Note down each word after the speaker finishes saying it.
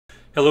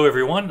Hello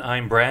everyone,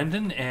 I'm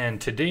Brandon,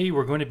 and today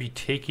we're going to be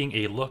taking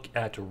a look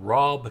at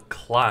Rob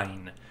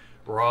Kline.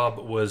 Rob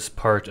was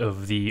part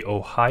of the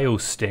Ohio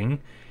Sting,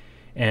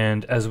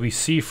 and as we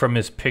see from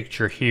his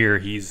picture here,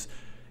 he's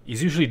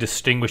usually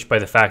distinguished by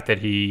the fact that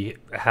he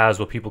has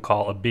what people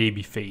call a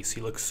baby face. He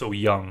looks so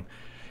young.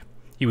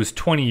 He was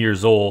 20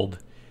 years old,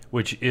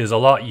 which is a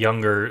lot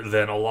younger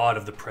than a lot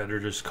of the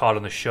Predators caught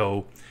on the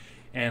show,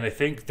 and I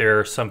think there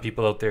are some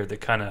people out there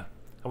that kind of,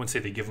 I wouldn't say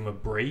they give him a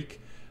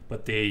break,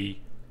 but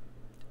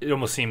it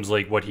almost seems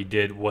like what he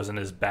did wasn't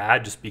as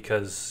bad just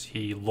because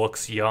he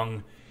looks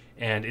young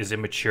and is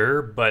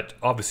immature, but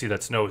obviously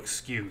that's no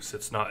excuse.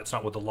 It's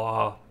not what the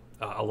law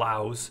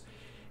allows,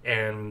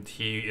 and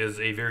he is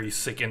a very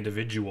sick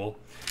individual,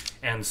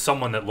 and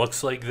someone that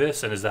looks like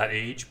this and is that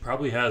age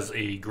probably has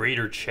a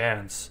greater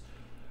chance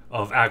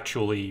of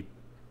actually,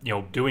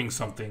 doing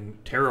something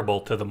terrible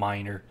to the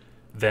minor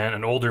than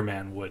an older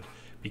man would,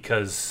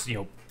 because,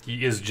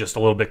 he is just a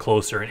little bbit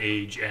closer in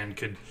age and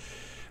could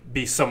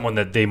be someone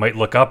that they might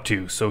look up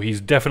to. So he's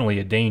definitely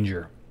a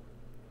danger.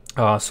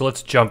 So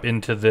let's jump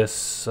into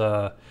this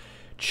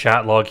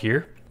chat log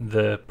here.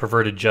 The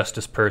perverted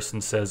justice person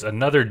says,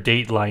 another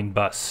Dateline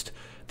bust.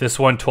 This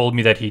one told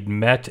me that he'd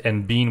met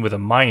and been with a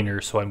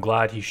minor, so I'm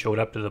glad he showed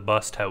up to the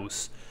bust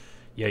house.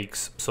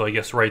 Yikes. So I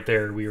guess right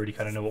there we already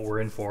kind of know what we're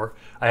in for.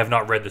 I have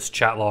not read this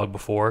chat log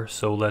before,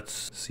 so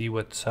let's see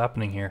what's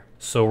happening here.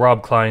 So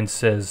Rob Kline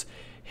says,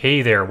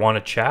 hey there, want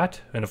to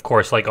chat? And of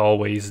course, like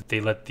always,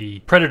 they let the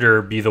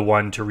predator be the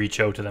one to reach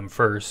out to them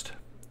first.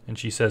 And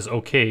she says,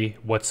 okay,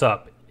 what's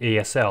up?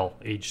 ASL,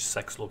 age,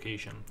 sex,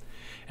 location.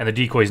 And the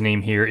decoy's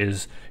name here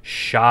is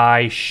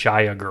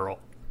Shia Girl.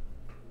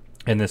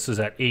 And this is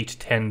at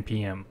 8:10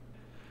 p.m.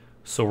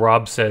 So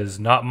Rob says,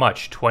 not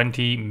much,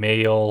 20,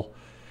 male,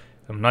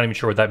 I'm not even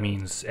sure what that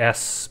means.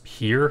 S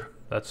here,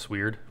 that's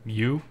weird,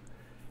 U.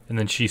 And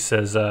then she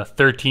says,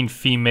 13,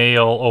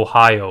 female,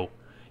 Ohio.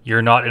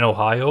 You're not in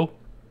Ohio?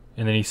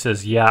 And then he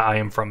says, yeah, I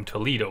am from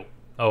Toledo.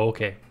 Oh,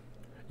 okay.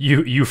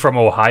 You from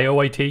Ohio,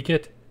 I take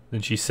it?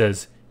 Then she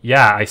says,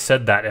 yeah, I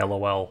said that,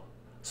 LOL.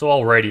 So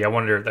already, I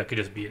wonder if that could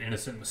just be an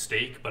innocent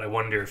mistake, but I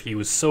wonder if he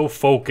was so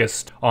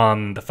focused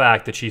on the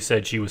fact that she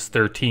said she was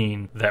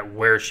 13 that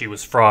where she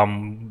was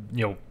from,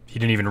 he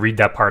didn't even read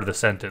that part of the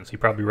sentence. He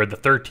probably read the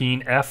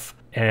 13F,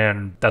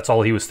 and that's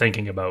all he was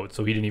thinking about,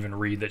 so he didn't even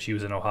read that she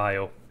was in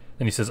Ohio.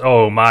 Then he says,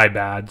 oh, my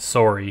bad,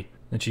 sorry.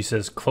 Then she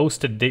says, close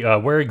to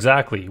where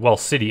exactly? Well,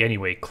 city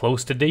anyway,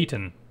 close to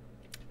Dayton.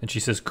 And she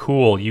says,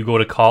 cool, you go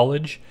to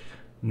college?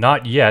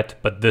 Not yet,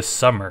 but this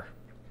summer.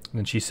 And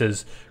then she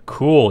says,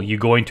 cool, you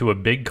going to a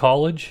big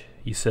college?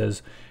 He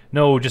says,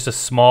 no, just a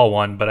small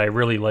one, but I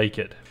really like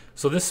it.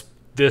 So this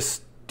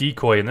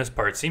decoy in this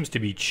part seems to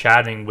be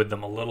chatting with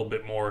them a little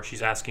bit more.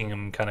 She's asking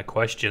him kind of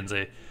questions.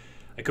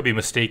 I could be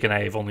mistaken.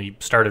 I've only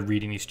started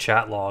reading these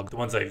chat logs. The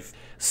ones I've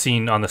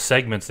seen on the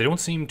segments, they don't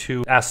seem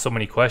to ask so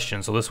many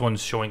questions. So this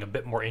one's showing a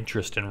bit more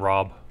interest in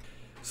Rob.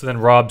 So then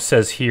Rob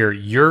says here,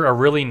 you're a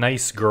really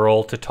nice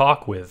girl to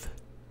talk with.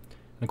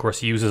 And of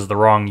course, he uses the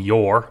wrong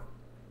your.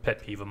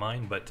 Pet peeve of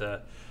mine,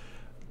 but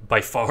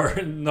by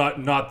far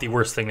not the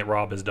worst thing that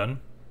Rob has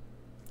done.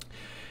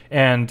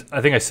 And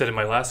I think I said in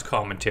my last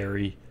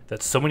commentary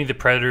that so many of the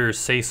Predators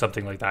say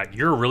something like that.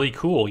 You're really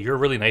cool. You're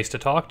really nice to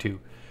talk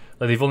to.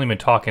 Like, they've only been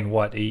talking,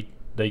 what,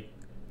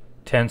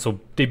 10? So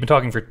they've been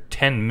talking for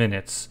 10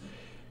 minutes.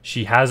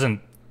 She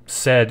hasn't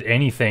said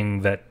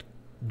anything that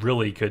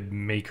really could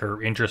make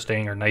her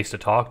interesting or nice to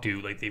talk to.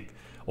 Like, they've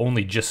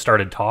only just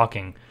started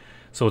talking.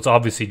 So it's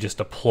obviously just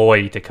a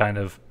ploy to kind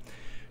of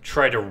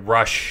try to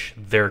rush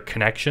their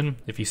connection.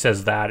 If he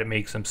says that, it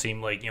makes them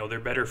seem like, they're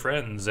better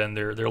friends and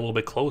they're a little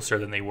bit closer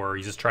than they were.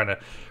 He's just trying to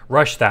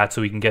rush that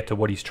so he can get to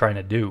what he's trying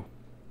to do.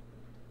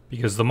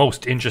 Because the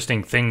most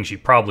interesting thing she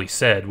probably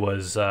said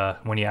was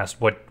when he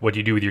asked, what do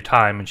you do with your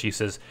time? And she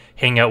says,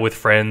 hang out with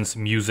friends,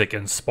 music,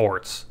 and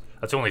sports.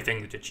 That's the only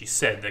thing that she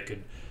said that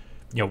could,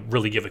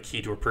 really give a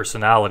key to her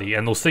personality.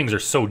 And those things are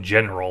so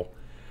general.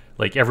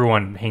 Like,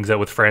 everyone hangs out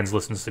with friends,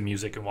 listens to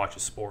music, and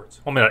watches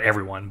sports. Well, I mean, not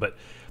everyone, but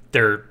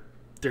they're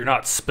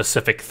not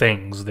specific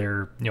things.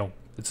 They're,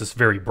 it's just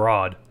very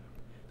broad.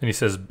 And he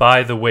says,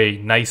 by the way,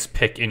 nice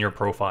pic in your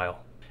profile.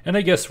 And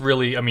I guess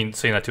really,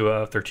 saying that to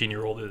a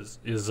 13-year-old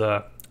is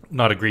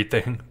not a great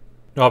thing.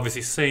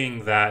 Obviously,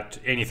 saying that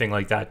anything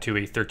like that to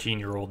a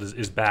 13-year-old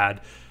is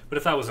bad. But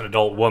if that was an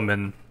adult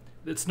woman,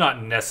 it's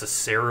not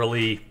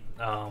necessarily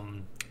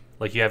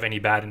like you have any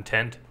bad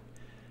intent.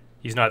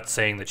 He's not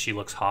saying that she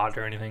looks hot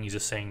or anything. He's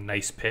just saying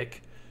nice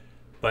pic.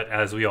 But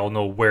as we all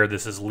know where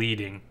this is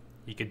leading,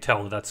 you could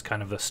tell that's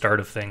kind of the start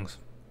of things.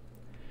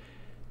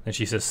 Then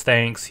she says,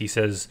 thanks. He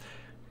says,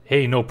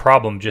 hey, no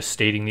problem, just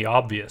stating the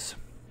obvious.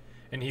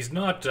 And he's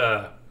not,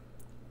 doesn't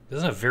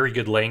have very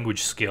good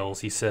language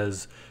skills. He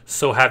says,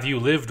 so have you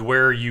lived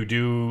where you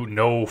do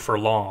know for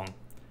long?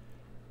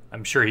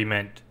 I'm sure he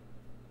meant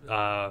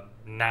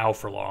now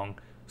for long.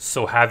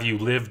 So have you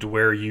lived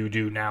where you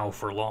do now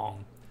for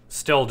long?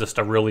 Still just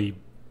a really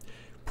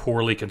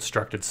poorly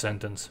constructed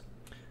sentence.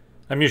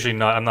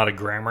 I'm not a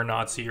grammar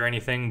Nazi or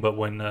anything, but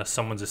when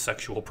someone's a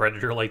sexual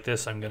predator like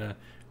this, I'm gonna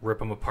rip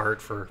them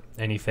apart for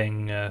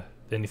anything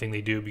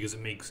they do, because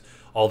it makes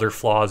all their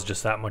flaws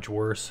just that much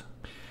worse.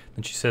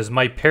 Then she says,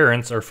 my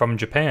parents are from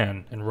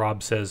Japan. And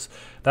Rob says,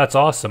 that's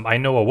awesome. I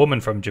know a woman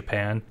from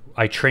Japan.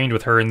 I trained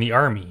with her in the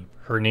army.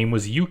 Her name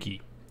was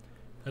Yuki.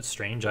 That's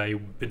strange.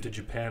 I've been to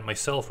Japan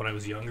myself when I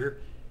was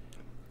younger,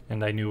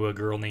 and I knew a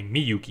girl named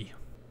Miyuki.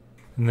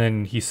 And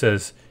then he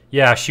says,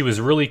 yeah, she was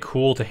really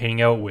cool to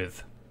hang out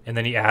with. And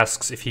then he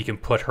asks if he can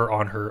put her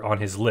on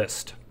his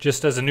list,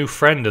 just as a new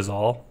friend is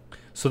all.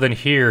 So then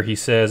here he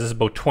says, this is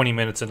about 20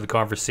 minutes into the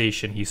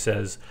conversation, he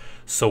says,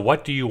 so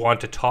what do you want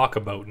to talk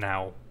about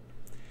now?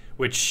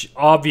 Which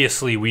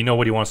obviously we know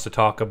what he wants to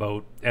talk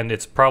about, and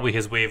it's probably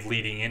his way of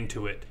leading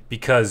into it.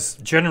 Because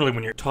generally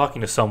when you're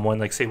talking to someone,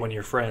 like say one of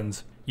your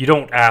friends, you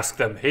don't ask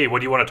them, hey, what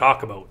do you want to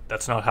talk about?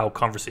 That's not how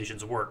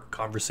conversations work.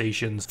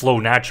 Conversations flow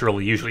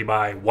naturally, usually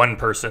by one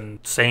person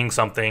saying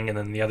something and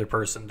then the other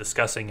person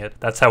discussing it.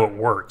 That's how it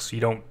works. You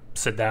don't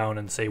sit down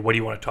and say, what do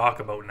you want to talk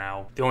about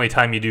now? The only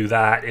time you do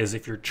that is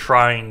if you're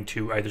trying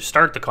to either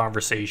start the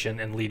conversation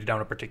and lead it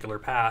down a particular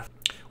path,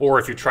 or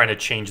if you're trying to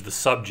change the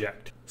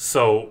subject.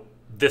 So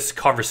this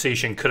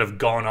conversation could have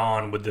gone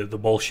on with the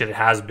bullshit it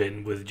has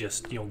been with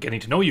just, getting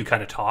to know you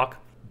kind of talk.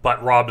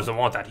 But Rob doesn't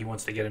want that. He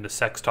wants to get into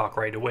sex talk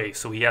right away.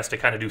 So he has to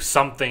kind of do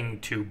something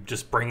to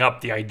just bring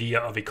up the idea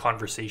of a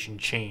conversation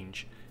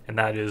change. And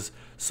that is,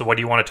 so what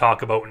do you want to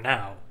talk about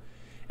now?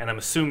 And I'm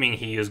assuming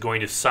he is going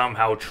to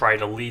somehow try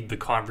to lead the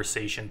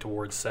conversation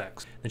towards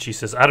sex. Then she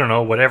says, I don't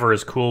know, whatever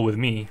is cool with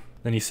me.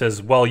 Then he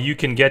says, well, you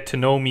can get to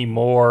know me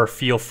more.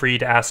 Feel free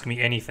to ask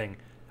me anything.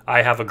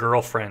 I have a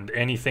girlfriend.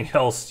 Anything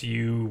else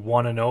you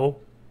want to know?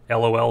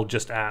 LOL,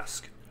 just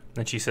ask.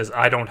 Then she says,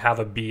 I don't have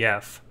a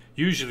BF.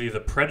 Usually the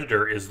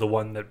predator is the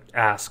one that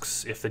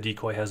asks if the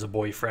decoy has a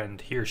boyfriend.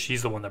 Here,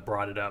 she's the one that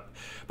brought it up.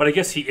 But I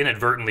guess he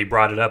inadvertently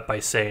brought it up by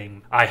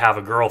saying, I have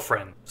a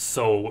girlfriend.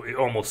 So it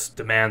almost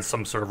demands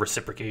some sort of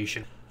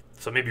reciprocation.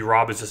 So maybe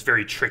Rob is just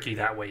very tricky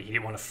that way. He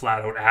didn't want to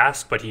flat out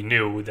ask, but he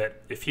knew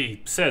that if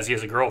he says he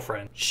has a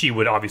girlfriend, she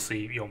would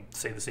obviously,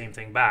 say the same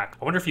thing back.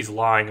 I wonder if he's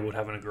lying about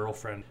having a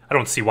girlfriend. I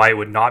don't see why it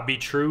would not be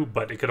true,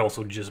 but it could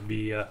also just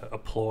be a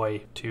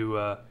ploy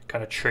to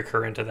kind of trick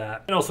her into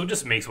that. And also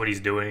just makes what he's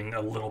doing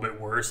a little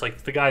bit worse.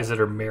 Like the guys that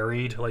are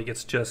married,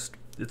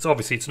 it's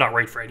obviously it's not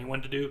right for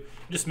anyone to do.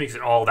 It just makes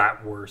it all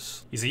that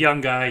worse. He's a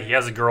young guy, he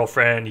has a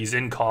girlfriend, he's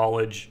in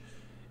college.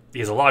 He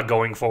has a lot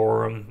going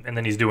for him, and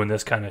then he's doing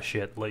this kind of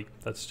shit.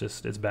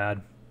 It's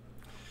bad.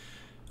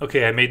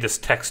 Okay, I made this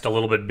text a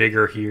little bit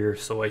bigger here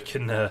so I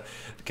can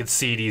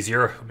see it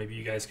easier. Maybe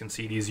you guys can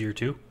see it easier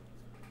too.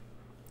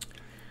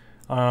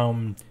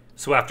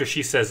 So after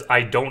she says,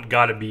 I don't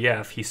got a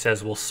BF, he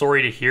says, well,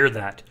 sorry to hear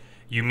that.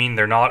 You mean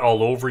they're not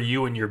all over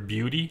you and your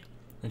beauty?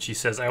 And she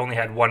says, I only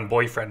had one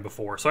boyfriend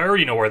before. So I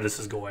already know where this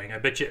is going. I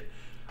bet you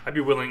I'd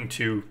be willing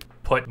to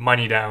put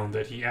money down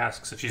that he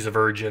asks if she's a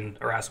virgin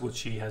or asks what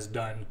she has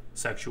done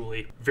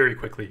sexually very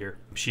quickly here.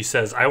 She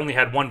says, I only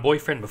had one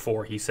boyfriend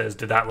before. He says,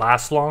 did that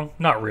last long?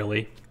 Not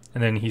really.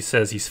 And then he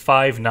says he's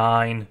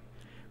 5'9",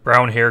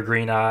 brown hair,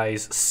 green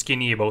eyes,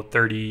 skinny, about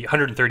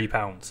 130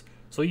 pounds.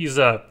 So he's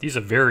a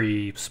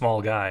very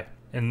small guy.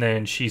 And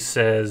then she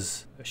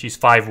says she's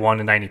 5'1"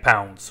 and 90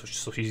 pounds,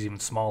 so she's even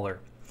smaller.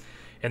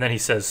 And then he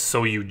says,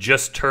 so you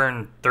just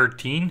turned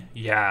 13?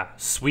 Yeah,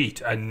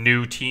 sweet, a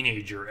new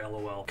teenager,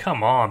 LOL.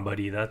 Come on,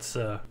 buddy, that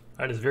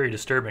is very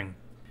disturbing. And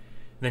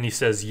then he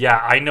says, yeah,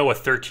 I know a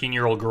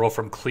 13-year-old girl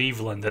from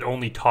Cleveland that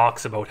only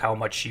talks about how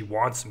much she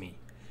wants me.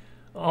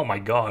 Oh my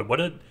god, what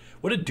a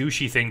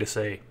douchey thing to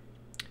say.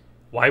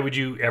 Why would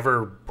you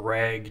ever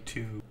brag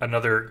to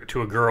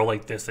a girl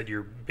like this that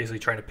you're basically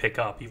trying to pick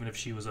up, even if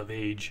she was of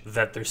age,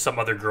 that there's some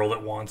other girl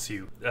that wants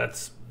you?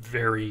 That's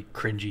very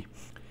cringy.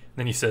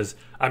 Then he says,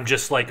 I'm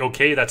just like,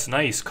 okay, that's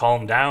nice.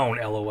 Calm down,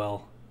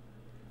 LOL.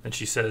 Then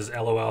she says,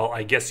 LOL,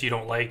 I guess you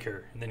don't like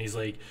her. And then he's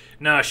like,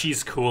 nah,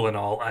 she's cool and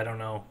all. I don't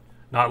know.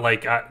 Not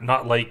like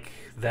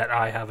that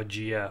I have a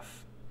GF.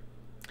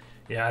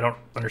 Yeah, I don't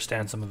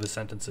understand some of his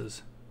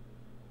sentences.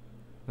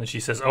 Then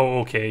she says, oh,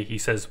 okay. He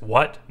says,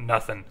 what?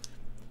 Nothing.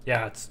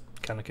 Yeah, it's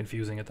kind of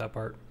confusing at that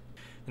part.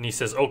 And he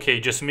says,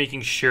 okay, just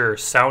making sure.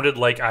 Sounded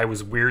like I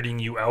was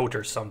weirding you out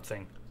or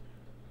something.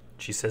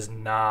 She says,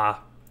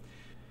 nah.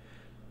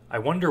 I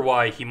wonder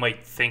why he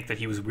might think that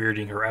he was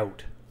weirding her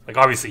out. Like,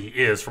 obviously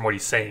he is from what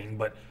he's saying,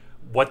 but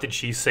what did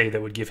she say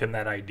that would give him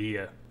that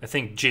idea? I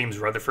think James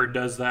Rutherford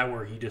does that,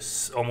 where he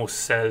just almost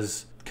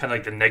says kind of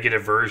like the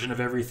negative version of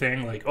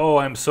everything. Like, oh,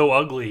 I'm so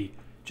ugly.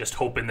 Just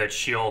hoping that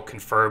she'll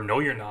confirm, no,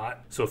 you're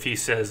not. So if he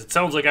says, it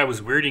sounds like I was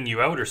weirding you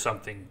out or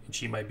something, and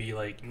she might be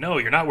like, no,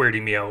 you're not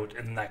weirding me out.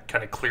 And that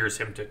kind of clears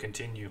him to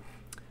continue.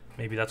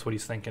 Maybe that's what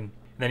he's thinking. And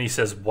then he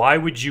says, why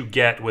would you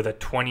get with a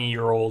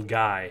 20-year-old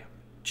guy?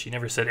 She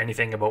never said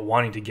anything about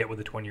wanting to get with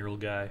a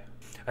 20-year-old guy.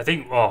 I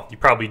think, well, you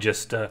probably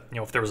just,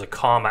 if there was a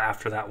comma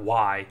after that,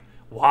 why,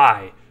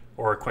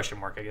 or a question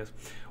mark, I guess.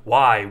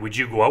 Why would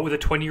you go out with a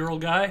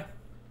 20-year-old guy?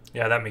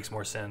 Yeah, that makes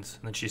more sense.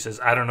 And then she says,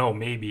 I don't know,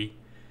 maybe.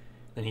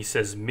 Then he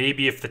says,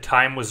 maybe if the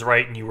time was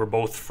right and you were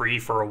both free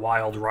for a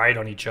wild ride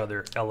on each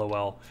other,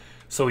 LOL.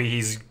 So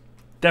he's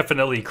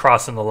definitely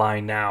crossing the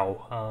line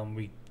now.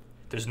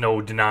 There's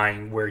no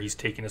denying where he's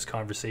taking this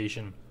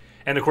conversation.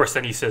 And of course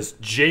then he says,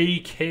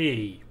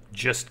 JK,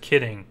 just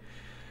kidding.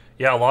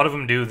 Yeah, a lot of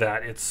them do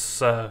that. I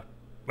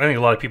think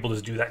a lot of people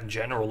just do that in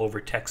general over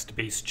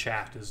text-based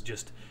chat, is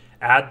just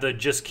add the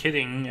just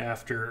kidding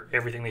after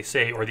everything they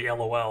say, or the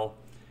LOL,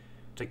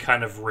 to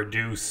kind of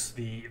reduce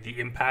the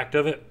impact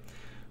of it.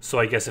 So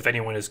I guess if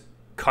anyone is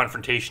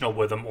confrontational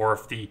with them, or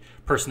if the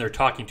person they're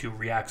talking to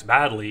reacts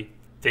badly,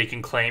 they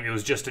can claim it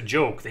was just a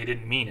joke, they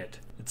didn't mean it.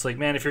 It's like,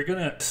 man, if you're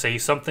gonna say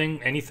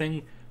something,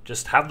 anything,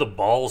 just have the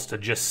balls to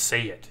just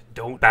say it.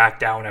 Don't back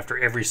down after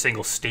every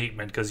single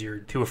statement because you're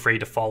too afraid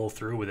to follow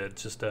through with it.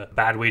 It's just a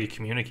bad way to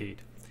communicate.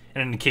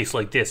 And in a case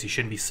like this, you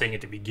shouldn't be saying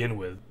it to begin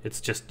with.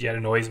 It's just, yeah, it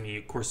annoys me.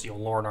 Of course,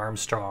 Lauren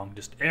Armstrong,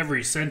 just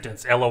every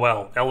sentence,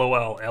 LOL,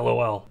 LOL,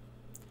 LOL.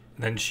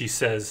 And then she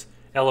says,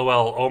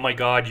 LOL, oh my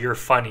god, you're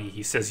funny.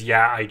 He says,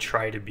 yeah, I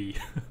try to be.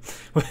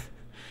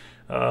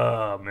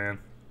 Oh, man.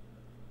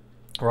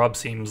 Rob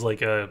seems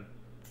like a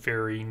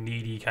very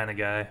needy kind of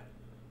guy.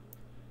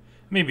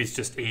 Maybe it's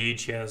just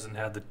age. He hasn't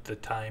had the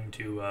time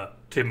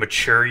to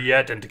mature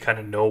yet and to kind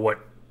of know what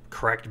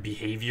correct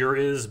behavior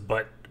is.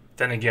 But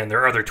then again,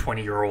 there are other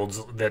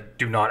 20-year-olds that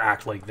do not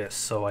act like this.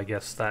 So I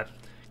guess that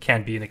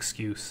can't be an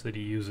excuse that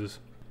he uses.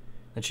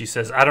 And she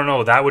says, I don't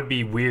know, that would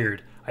be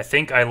weird. I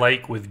think I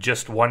like with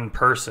just one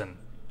person.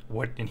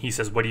 What? And he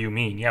says, what do you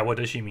mean? Yeah, what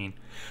does she mean?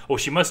 Oh,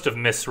 she must have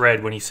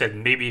misread when he said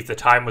maybe if the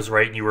time was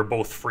right and you were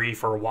both free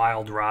for a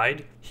wild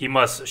ride. She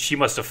must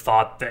have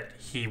thought that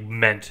he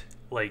meant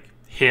like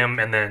him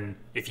and then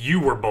if you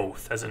were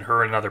both, as in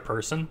her and another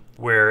person,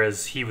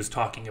 whereas he was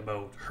talking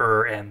about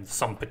her and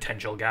some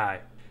potential guy.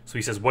 So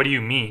he says, what do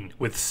you mean?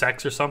 With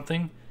sex or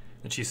something?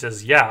 And she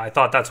says, yeah, I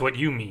thought that's what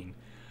you mean.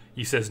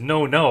 He says,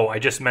 no, I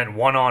just meant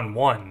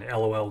one-on-one,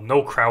 LOL,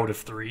 no crowd of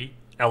three,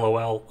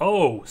 LOL,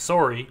 oh,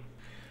 sorry.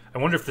 I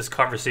wonder if this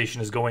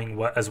conversation is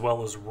going as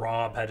well as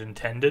Rob had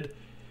intended.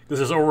 Because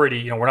there's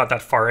already, we're not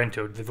that far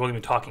into it. They've only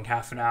been talking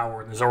half an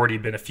hour, and there's already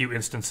been a few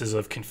instances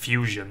of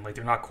confusion. Like,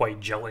 they're not quite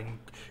gelling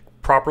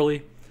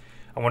properly.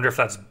 I wonder if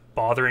that's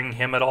bothering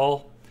him at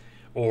all,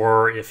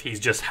 or if he's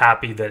just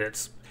happy that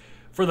it's,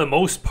 for the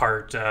most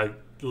part,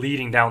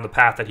 leading down the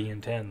path that he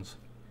intends.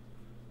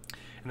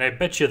 And I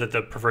bet you that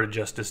the perverted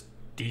justice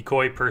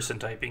decoy person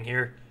typing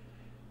here,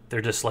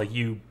 they're just like,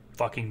 you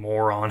fucking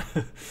moron.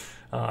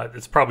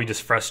 It's probably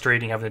just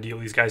frustrating having to deal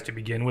with these guys to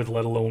begin with,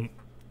 let alone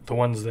the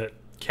ones that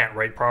can't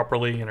write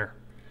properly and are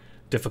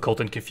difficult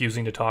and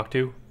confusing to talk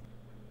to.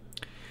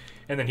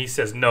 And then he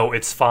says, no,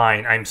 it's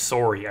fine. I'm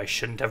sorry. I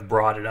shouldn't have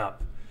brought it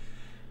up.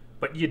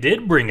 But you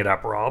did bring it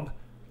up, Rob.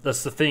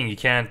 That's the thing. You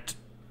can't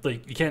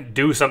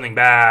do something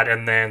bad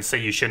and then say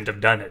you shouldn't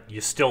have done it. You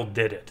still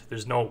did it.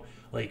 There's no,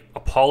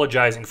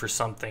 apologizing for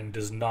something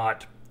does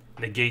not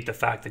negate the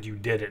fact that you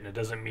did it, and it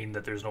doesn't mean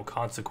that there's no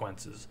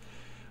consequences.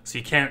 So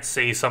you can't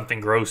say something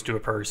gross to a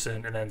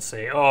person and then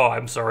say, oh,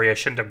 I'm sorry, I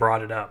shouldn't have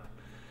brought it up.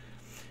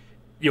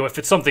 If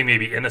it's something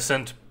maybe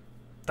innocent,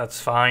 that's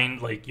fine.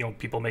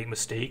 People make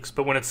mistakes.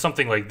 But when it's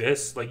something like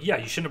this, yeah,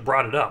 you shouldn't have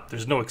brought it up.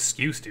 There's no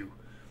excuse to.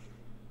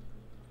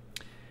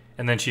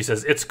 And then she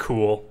says, it's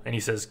cool. And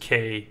he says,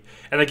 K.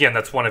 And again,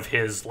 that's one of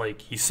his,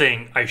 he's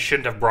saying, I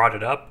shouldn't have brought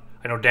it up.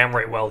 I know damn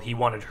right well he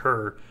wanted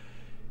her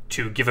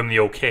to give him the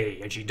okay.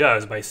 And she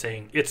does by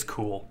saying, it's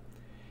cool.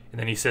 And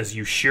then he says,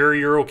 you sure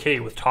you're okay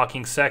with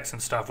talking sex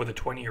and stuff with a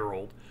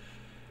 20-year-old?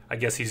 I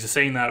guess he's just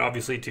saying that,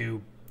 obviously,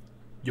 to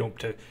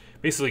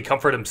basically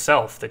comfort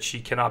himself that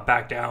she cannot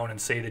back down and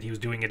say that he was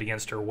doing it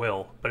against her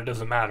will. But it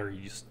doesn't matter.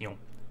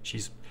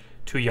 She's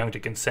too young to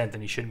consent,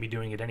 and he shouldn't be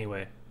doing it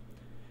anyway.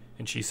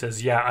 And she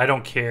says, yeah, I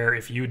don't care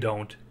if you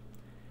don't.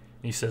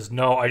 And he says,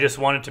 no, I just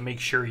wanted to make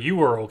sure you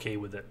were okay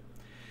with it.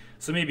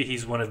 So maybe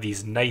he's one of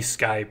these nice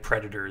guy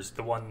predators,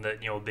 the one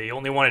that, they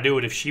only want to do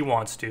it if she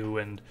wants to,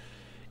 and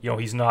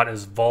he's not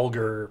as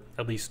vulgar,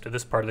 at least to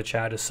this part of the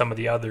chat, as some of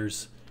the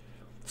others.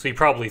 So he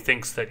probably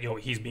thinks that,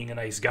 he's being a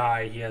nice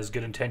guy. He has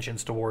good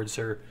intentions towards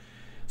her.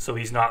 So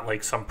he's not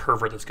like some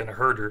pervert that's going to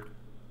hurt her.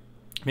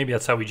 Maybe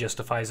that's how he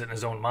justifies it in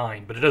his own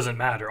mind. But it doesn't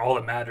matter. All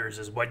that matters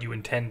is what you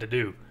intend to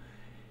do.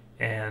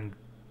 And,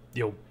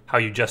 how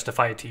you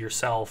justify it to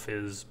yourself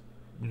is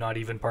not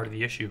even part of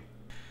the issue.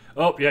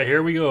 Oh, yeah,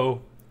 here we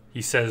go.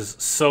 He says,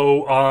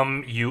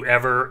 so, you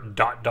ever ...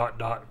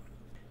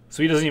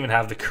 So he doesn't even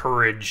have the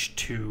courage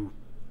to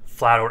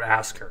flat out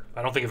ask her.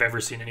 I don't think I've ever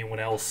seen anyone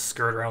else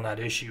skirt around that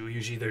issue.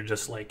 Usually they're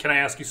just like, can I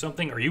ask you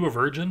something? Are you a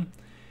virgin?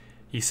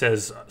 He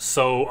says,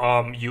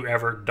 so, you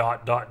ever ...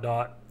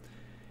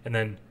 And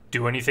then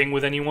do anything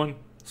with anyone?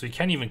 So he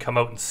can't even come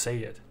out and say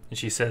it. And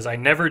she says, I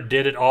never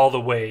did it all the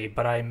way,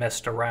 but I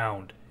messed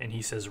around. And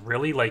he says,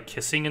 really? Like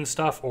kissing and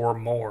stuff or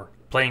more?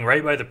 Playing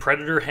right by the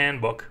Predator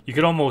handbook. You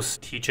could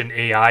almost teach an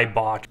AI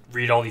bot,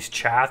 read all these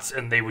chats,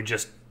 and they would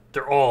just,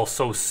 they're all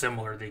so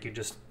similar. They could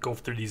just go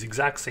through these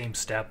exact same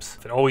steps.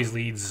 It always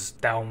leads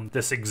down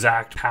this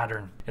exact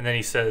pattern. And then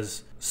he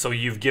says, so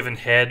you've given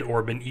head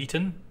or been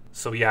eaten?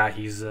 So yeah,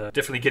 he's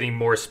definitely getting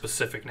more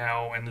specific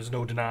now, and there's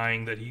no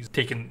denying that he's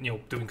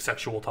doing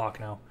sexual talk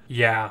now.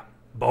 Yeah,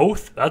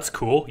 both? That's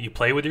cool. You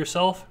play with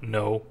yourself?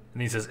 No.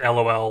 And he says,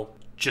 LOL,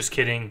 just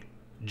kidding,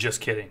 just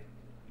kidding.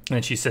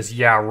 And she says,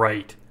 yeah,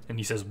 right. And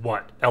he says,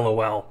 what?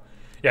 LOL.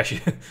 Yeah,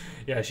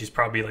 she's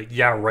probably like,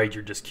 yeah, right,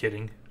 you're just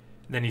kidding.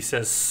 And then he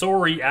says,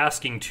 sorry,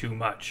 asking too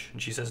much.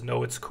 And she says,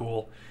 no, it's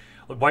cool.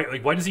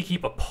 Why does he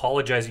keep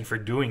apologizing for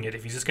doing it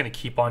if he's just going to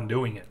keep on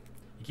doing it?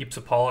 He keeps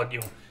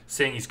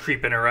saying he's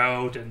creeping her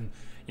out and,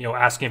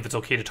 asking if it's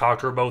okay to talk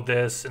to her about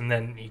this. And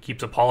then he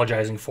keeps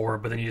apologizing for it,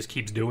 but then he just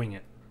keeps doing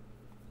it.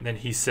 And then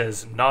he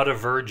says, not a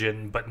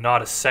virgin, but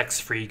not a sex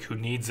freak who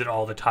needs it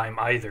all the time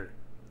either.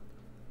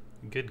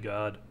 Good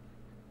God.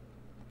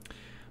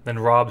 Then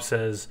Rob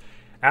says,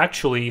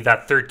 actually,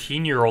 that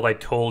 13-year-old I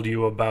told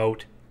you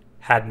about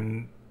had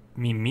me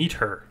meet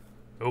her.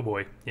 Oh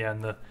boy. Yeah,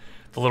 and the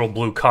little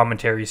blue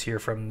commentaries here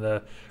from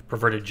the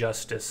Perverted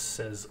Justice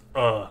says,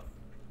 I'm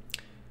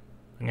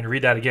going to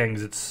read that again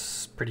because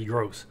it's pretty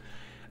gross.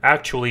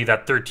 Actually,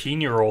 that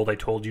 13-year-old I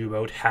told you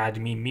about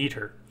had me meet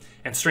her.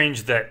 And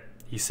strange that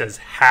he says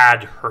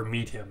had her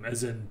meet him,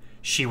 as in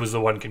she was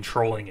the one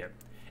controlling it.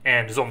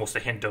 And there's almost a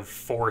hint of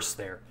force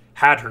there.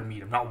 Had her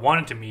meet him. Not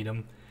wanted to meet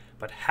him,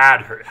 but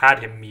had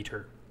him meet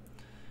her.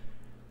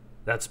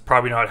 That's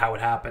probably not how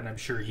it happened. I'm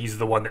sure he's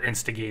the one that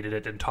instigated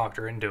it and talked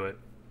her into it.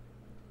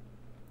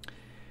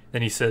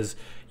 Then he says,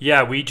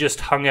 yeah, we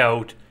just hung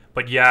out,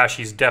 but yeah,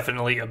 she's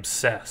definitely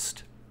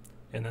obsessed.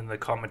 And then the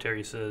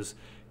commentary says,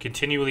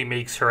 continually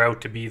makes her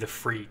out to be the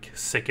freak.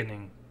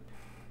 Sickening.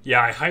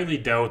 Yeah, I highly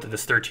doubt that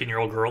this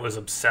 13-year-old girl is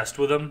obsessed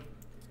with him.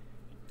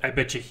 I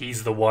bet you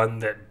he's the one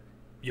that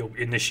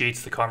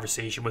initiates the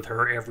conversation with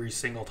her every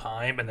single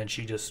time, and then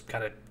she just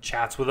kind of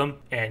chats with him,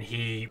 and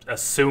he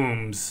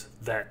assumes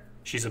that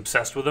she's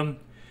obsessed with him.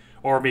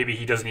 Or maybe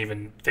he doesn't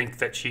even think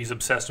that she's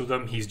obsessed with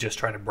him. He's just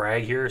trying to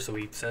brag here, so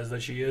he says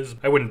that she is.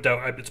 I wouldn't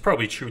doubt. It's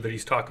probably true that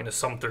he's talking to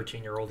some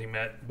 13-year-old he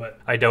met, but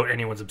I doubt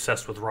anyone's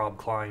obsessed with Rob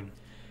Kline.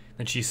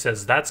 And she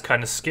says, that's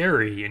kind of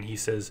scary. And he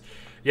says,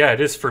 yeah,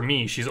 it is for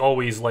me. She's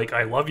always like,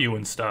 I love you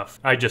and stuff.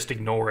 I just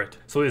ignore it.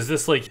 So is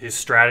this like his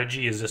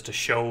strategy? Is this to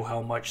show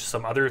how much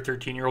some other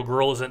 13-year-old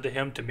girl is into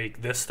him to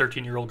make this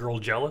 13-year-old girl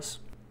jealous?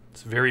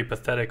 It's very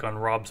pathetic on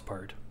Rob's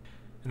part.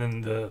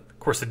 And then, of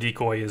course, the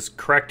decoy is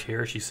correct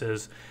here. She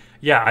says,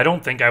 yeah, I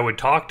don't think I would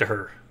talk to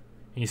her.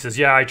 And he says,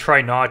 yeah, I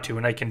try not to,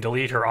 and I can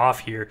delete her off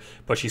here,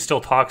 but she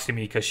still talks to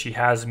me because she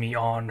has me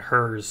on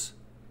hers.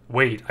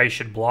 Wait, I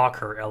should block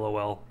her,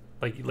 LOL.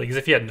 Like as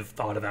if he hadn't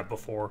thought of that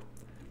before.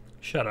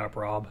 Shut up,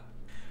 Rob.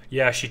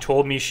 Yeah, she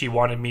told me she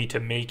wanted me to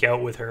make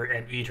out with her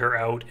and eat her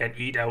out and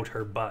eat out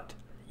her butt.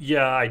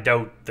 Yeah, I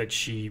doubt that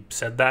she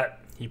said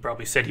that. He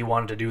probably said he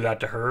wanted to do that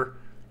to her,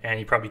 and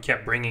he probably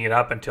kept bringing it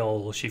up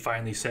until she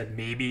finally said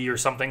maybe or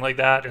something like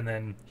that, and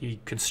then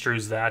he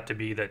construes that to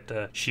be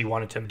that she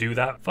wanted to do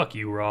that. Fuck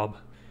you, Rob.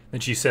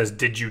 Then she says,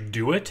 did you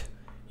do it?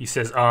 He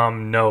says,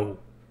 no.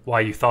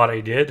 Why, you thought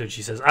I did? And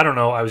she says, I don't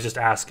know, I was just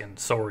asking,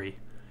 sorry.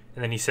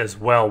 And then he says,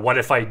 well, what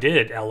if I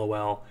did,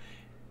 LOL?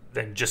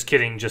 Then just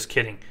kidding, just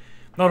kidding.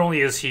 Not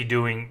only is he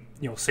doing,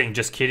 saying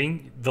just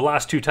kidding, the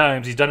last two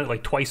times he's done it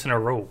like twice in a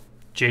row.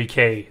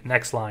 JK,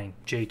 next line,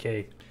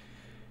 JK.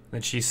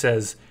 Then she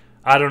says,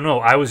 I don't know,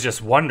 I was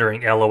just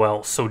wondering,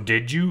 LOL, so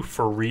did you,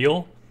 for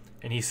real?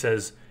 And he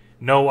says,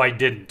 no, I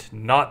didn't,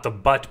 not the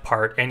butt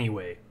part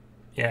anyway.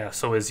 Yeah,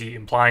 so is he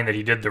implying that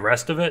he did the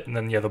rest of it? And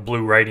then, the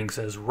blue writing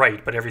says,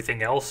 right, but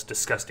everything else,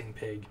 disgusting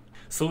pig.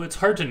 So it's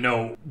hard to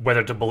know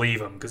whether to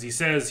believe him, because he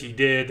says he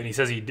did, then he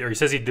says he didn't,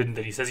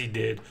 then he says he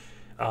did,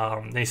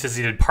 then he says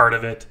he did part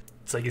of it.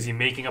 It's like, is he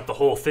making up the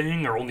whole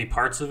thing or only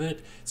parts of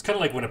it? It's kind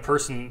of like when a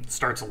person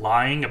starts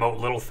lying about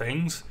little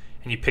things,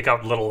 and you pick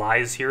out little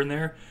lies here and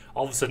there,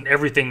 all of a sudden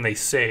everything they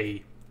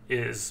say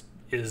is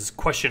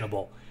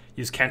questionable.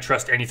 You just can't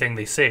trust anything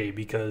they say,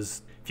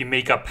 because if you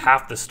make up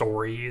half the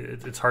story,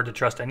 it's hard to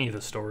trust any of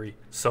the story.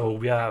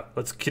 So yeah,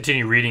 let's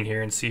continue reading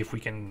here and see if we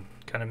can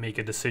kind of make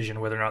a decision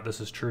whether or not this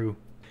is true.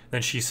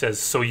 Then she says,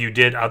 so you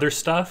did other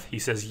stuff? He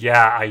says,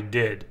 yeah, I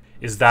did.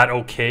 Is that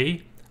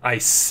okay? I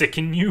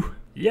sicken you?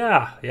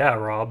 Yeah,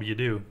 Rob, you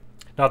do.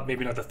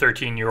 Maybe not the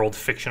 13-year-old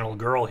fictional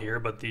girl here,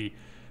 but the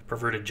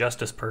perverted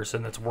justice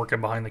person that's working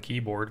behind the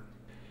keyboard.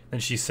 Then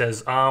she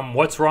says,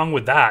 what's wrong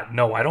with that?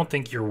 No, I don't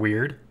think you're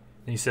weird.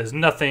 And he says,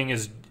 nothing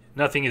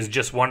is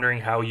just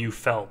wondering how you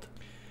felt.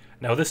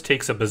 Now this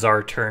takes a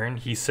bizarre turn.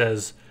 He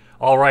says,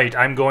 all right,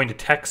 I'm going to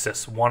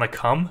Texas. Wanna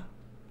come?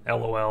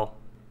 LOL.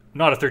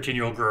 Not a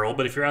 13-year-old girl,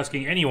 but if you're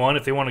asking anyone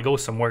if they want to go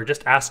somewhere,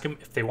 just ask them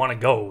if they want to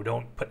go.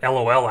 Don't put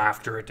LOL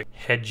after it to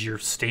hedge your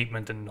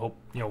statement and hope,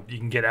 you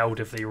can get out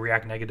if they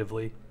react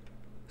negatively.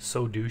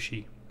 So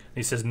douchey.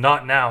 He says,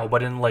 not now,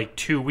 but in like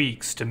 2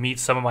 weeks to meet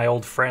some of my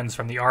old friends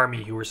from the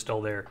army who are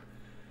still there.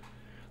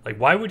 Like,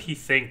 why would he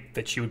think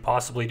that she would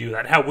possibly do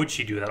that? How would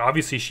she do that?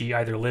 Obviously, she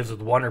either lives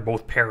with one or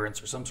both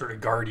parents or some sort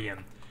of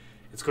guardian.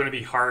 It's going to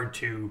be hard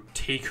to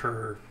take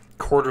her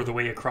quarter of the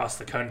way across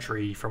the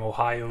country from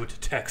Ohio to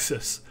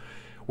Texas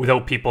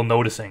without people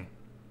noticing.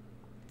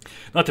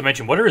 Not to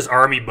mention, what are his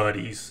army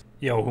buddies?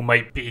 who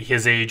might be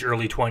his age,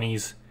 early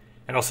 20s,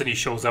 and all of a sudden he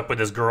shows up with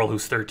this girl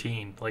who's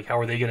 13. Like, how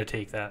are they going to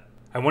take that?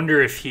 I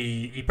wonder if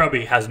he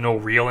probably has no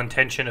real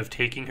intention of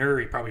taking her.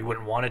 He probably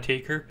wouldn't want to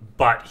take her,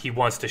 but he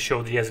wants to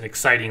show that he has an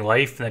exciting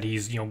life and that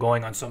he's,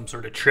 going on some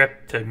sort of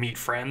trip to meet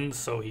friends.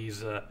 So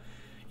he's,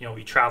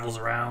 he travels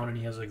around and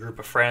he has a group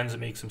of friends. It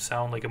makes him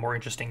sound like a more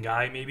interesting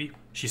guy, maybe.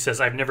 She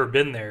says, I've never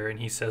been there. And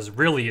he says,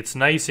 really, it's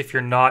nice if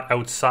you're not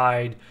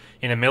outside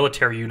in a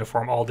military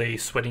uniform all day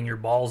sweating your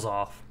balls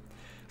off.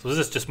 So is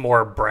this just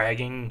more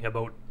bragging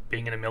about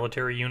being in a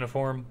military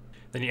uniform?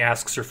 Then he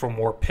asks her for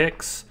more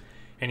pics.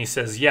 And he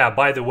says, yeah,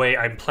 by the way,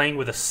 I'm playing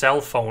with a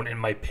cell phone in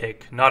my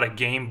pic, not a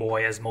Game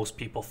Boy as most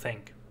people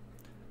think.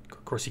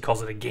 Of course, he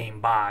calls it a Game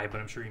Boy, but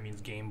I'm sure he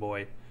means Game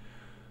Boy.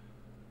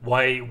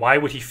 Why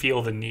would he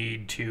feel the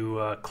need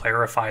to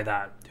clarify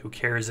that? Who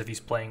cares if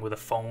he's playing with a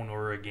phone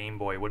or a Game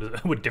Boy?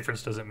 What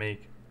difference does it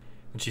make?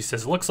 And she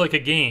says, looks like a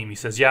game. He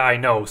says, yeah, I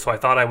know, so I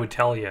thought I would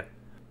tell you.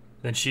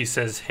 Then she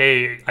says,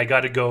 hey, I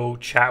got to go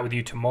chat with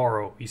you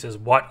tomorrow. He says,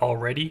 what,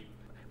 already?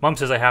 Mom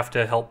says I have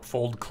to help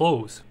fold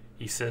clothes.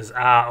 He says,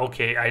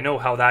 okay, I know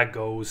how that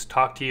goes.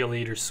 Talk to you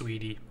later,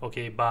 sweetie.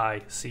 Okay,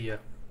 bye. See ya.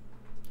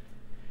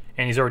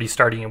 And he's already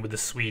starting it with the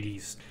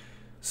sweeties.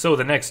 So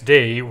the next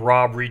day,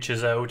 Rob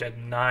reaches out at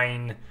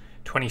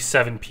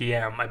 9:27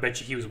 p.m. I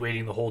bet you he was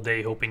waiting the whole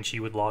day hoping she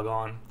would log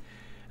on.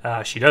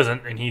 She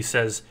doesn't, and he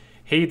says,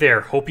 hey there,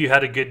 hope you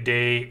had a good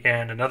day,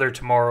 and another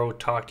tomorrow.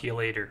 Talk to you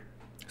later.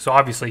 So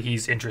obviously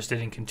he's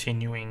interested in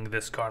continuing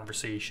this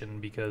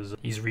conversation because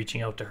he's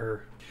reaching out to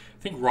her.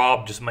 I think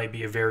Rob just might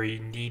be a very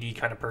needy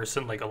kind of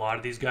person, like a lot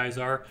of these guys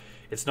are.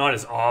 It's not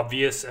as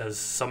obvious as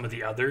some of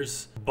the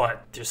others,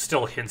 but there's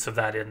still hints of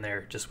that in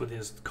there, just with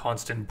his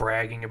constant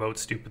bragging about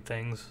stupid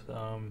things.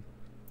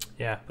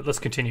 But let's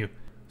continue.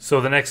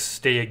 So the next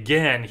day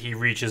again, he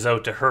reaches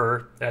out to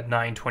her at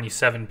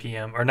 9:27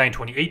 p.m. or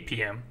 9:28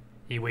 p.m.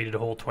 He waited a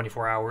whole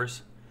 24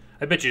 hours.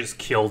 I bet you just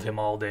killed him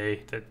all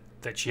day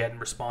that she hadn't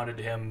responded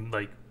to him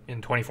like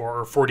in 24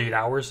 or 48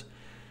 hours.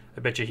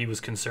 I bet you he was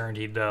concerned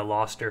he'd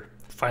lost her.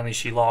 Finally,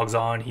 she logs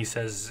on. He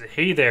says,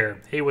 hey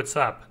there. Hey, what's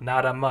up?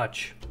 Nada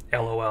much.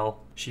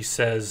 LOL. She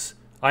says,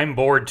 I'm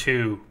bored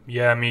too.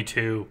 Yeah, me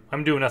too.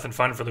 I'm doing nothing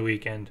fun for the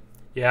weekend.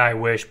 Yeah, I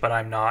wish, but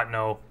I'm not.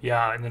 No.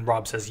 Yeah, and then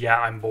Rob says, yeah,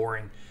 I'm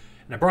boring.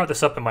 And I brought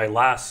this up in my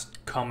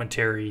last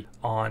commentary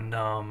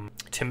on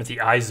Timothy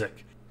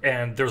Isaac.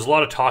 And there was a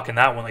lot of talk in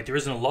that one. Like, there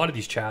isn't a lot of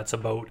these chats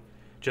about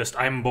just,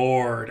 I'm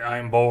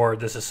bored,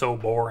 this is so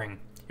boring.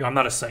 I'm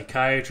not a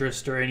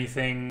psychiatrist or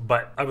anything,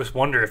 but I just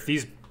wonder if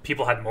these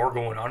people had more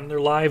going on in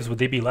their lives, would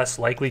they be less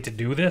likely to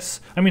do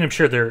this? I mean, I'm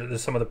sure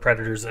there's some of the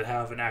predators that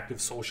have an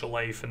active social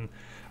life and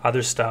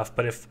other stuff,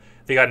 but if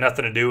they got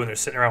nothing to do and they're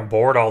sitting around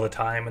bored all the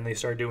time and they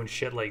start doing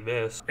shit like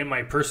this. In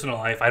my personal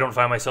life, I don't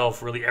find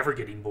myself really ever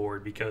getting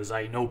bored because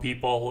I know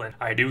people and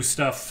I do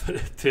stuff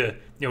to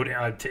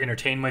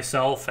entertain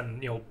myself,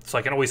 and so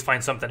I can always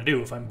find something to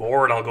do. If I'm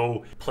bored, I'll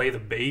go play the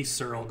bass,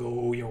 or I'll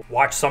go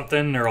watch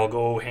something, or I'll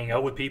go hang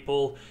out with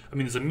people. I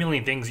mean, there's a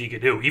million things you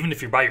could do. Even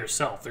if you're by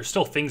yourself, there's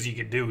still things you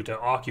could do to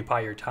occupy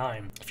your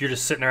time. If you're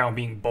just sitting around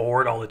being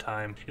bored all the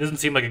time, it doesn't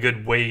seem like a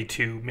good way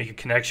to make a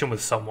connection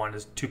with someone,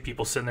 as two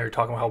people sitting there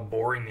talking about how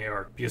boring they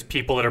are. Because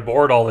people that are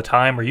bored all the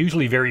time are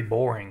usually very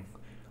boring.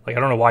 Like, I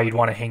don't know why you'd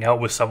want to hang out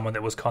with someone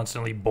that was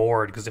constantly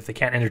bored, because if they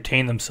can't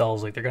entertain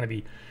themselves, like, they're going to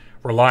be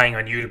relying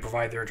on you to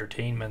provide their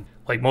entertainment.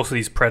 Like, most of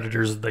these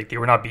predators, like, they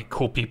would not be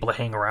cool people to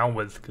hang around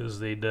with, because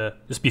they'd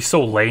just be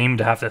so lame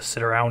to have to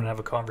sit around and have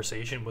a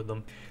conversation with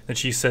them. Then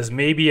she says,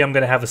 maybe I'm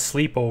going to have a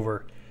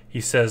sleepover.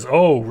 He says,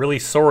 oh, really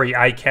sorry,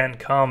 I can't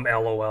come,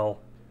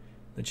 LOL.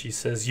 Then she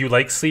says, you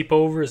like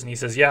sleepovers? And he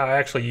says, yeah, I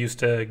actually used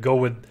to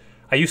go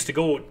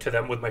to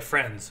them with my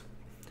friends.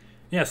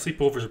 Yeah,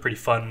 sleepovers are pretty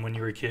fun when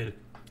you were a kid.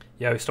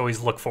 Yeah, I used to always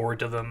look forward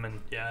to them,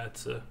 and yeah,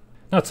 it's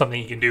not something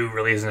you can do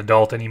really as an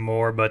adult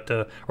anymore, but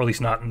or at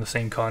least not in the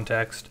same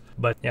context.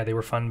 But yeah, they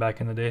were fun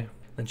back in the day.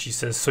 Then she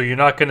says, so you're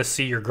not going to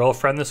see your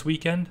girlfriend this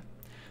weekend?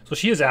 So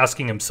she is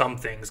asking him some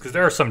things, because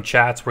there are some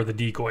chats where the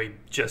decoy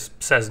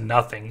just says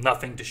nothing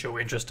to show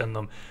interest in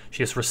them. She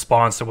just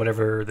responds to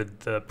whatever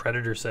the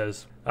predator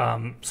says.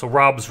 So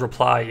Rob's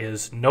reply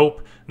is,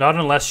 nope, not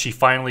unless she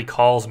finally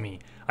calls me.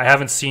 I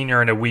haven't seen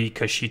her in a week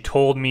because she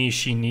told me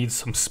she needs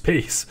some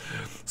space.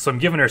 So I'm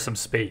giving her some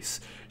space.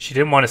 She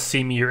didn't want to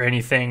see me or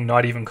anything,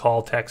 not even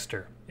call, text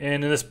her.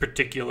 And in this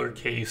particular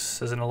case,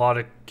 as in a lot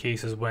of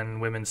cases when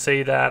women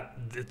say that,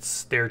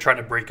 they're trying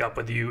to break up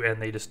with you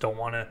and they just don't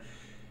want to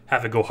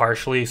have it go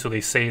harshly. So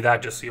they say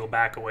that just so you'll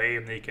back away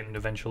and they can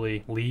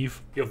eventually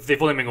leave. If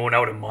they've only been going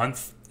out a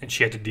month and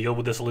she had to deal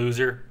with this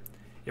loser,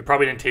 it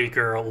probably didn't take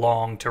her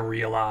long to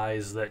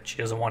realize that she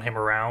doesn't want him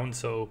around.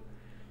 So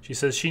she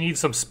says she needs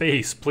some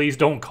space. Please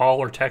don't call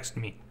or text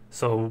me.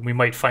 So we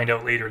might find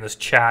out later in this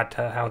chat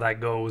how that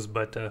goes,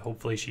 but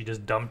hopefully she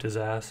just dumped his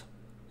ass.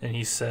 And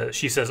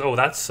she says, oh,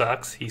 that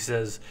sucks. He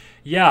says,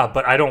 yeah,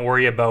 but I don't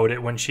worry about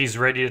it. When she's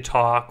ready to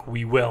talk,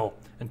 we will.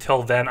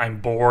 Until then, I'm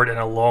bored and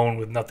alone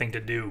with nothing to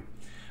do.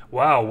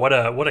 Wow, what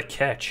a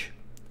catch.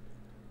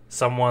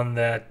 Someone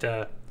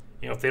that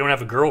You know, if they don't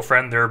have a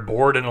girlfriend, they're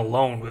bored and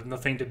alone with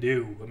nothing to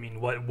do. I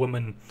mean, what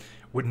woman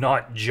would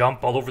not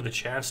jump all over the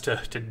chance to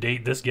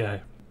date this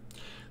guy?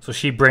 So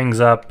she brings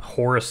up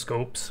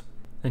horoscopes,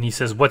 and he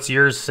says, "What's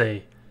yours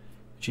say?"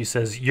 She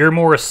says, "You're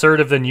more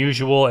assertive than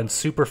usual and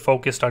super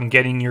focused on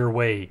getting your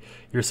way.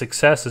 Your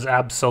success is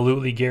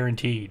absolutely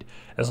guaranteed,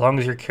 as long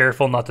as you're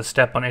careful not to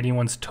step on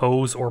anyone's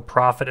toes or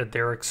profit at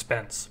their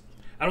expense."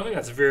 I don't think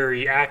that's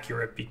very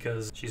accurate,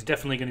 because she's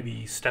definitely going to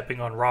be stepping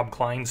on Rob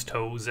Kline's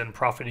toes and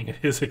profiting at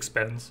his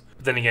expense.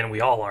 But then again,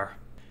 we all are.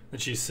 Then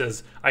she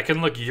says, "I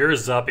can look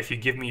yours up if you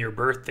give me your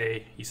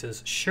birthday." He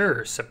says,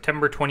 "Sure,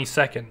 September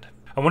 22nd.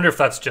 I wonder if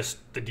that's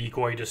just the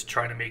decoy, just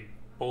trying to make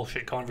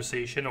bullshit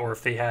conversation, or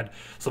if they had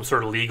some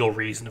sort of legal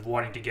reason of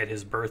wanting to get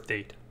his birth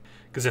date.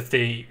 Because if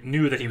they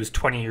knew that he was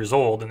 20 years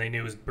old and they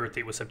knew his birth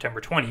date was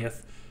September 20th,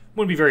 it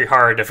wouldn't be very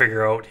hard to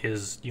figure out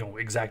his,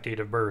 exact date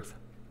of birth.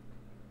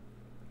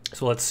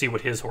 So let's see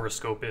what his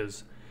horoscope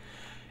is.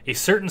 "A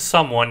certain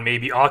someone may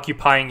be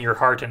occupying your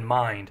heart and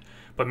mind,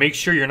 but make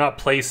sure you're not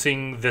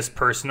placing this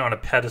person on a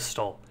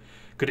pedestal.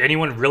 Could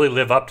anyone really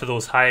live up to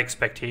those high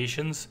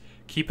expectations?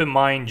 Keep in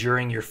mind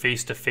during your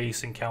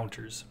face-to-face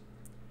encounters."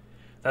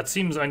 That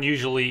seems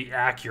unusually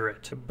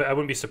accurate, but I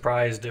wouldn't be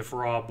surprised if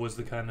Rob was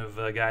the kind of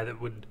guy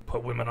that would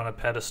put women on a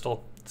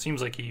pedestal. It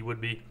seems like he would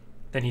be.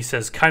 Then he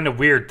says, "Kind of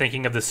weird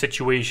thinking of the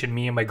situation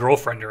me and my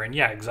girlfriend are in."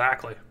 Yeah,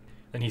 exactly.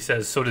 Then he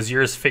says, "So does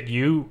yours fit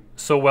you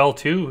so well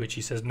too?" And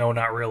she says, "No,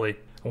 not really."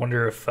 I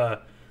wonder if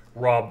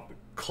Rob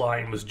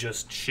Kline was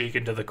just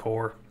shaken to the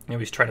core.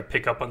 He's trying to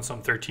pick up on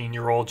some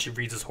 13-year-old. She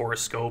reads his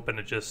horoscope and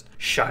it just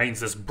shines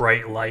this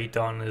bright light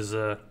on his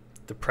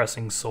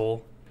depressing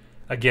soul.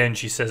 Again,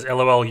 she says,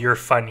 "LOL, you're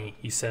funny."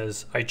 He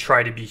says, "I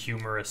try to be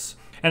humorous."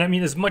 And I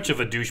mean, as much of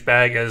a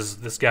douchebag as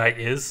this guy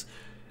is,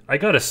 I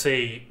gotta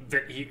say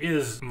that he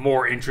is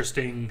more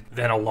interesting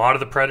than a lot of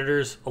the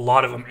predators. A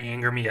lot of them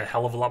anger me a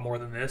hell of a lot more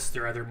than this.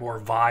 They're either more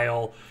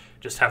vile,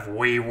 just have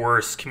way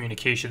worse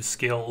communication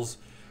skills,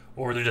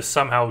 or they're just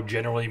somehow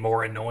generally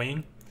more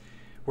annoying.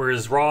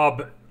 Whereas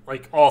Rob,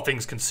 like, all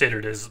things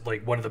considered, is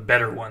like one of the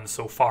better ones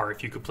so far,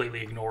 if you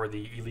completely ignore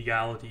the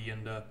illegality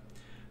and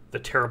the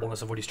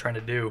terribleness of what he's trying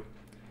to do.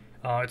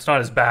 It's not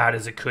as bad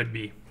as it could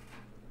be.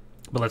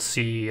 But let's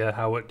see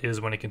how it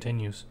is when it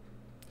continues.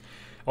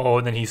 Oh,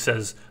 and then he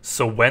says,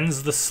 "So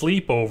when's the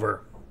sleepover?"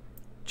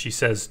 She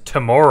says,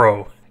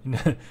 "Tomorrow."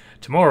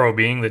 Tomorrow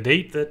being the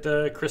date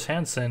that Chris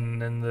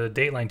Hansen and the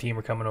Dateline team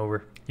are coming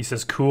over. He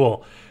says,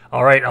 "Cool.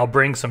 All right, I'll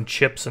bring some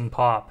chips and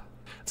pop."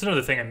 That's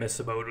another thing I miss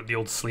about the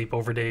old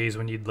sleepover days,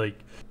 when you'd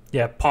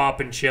pop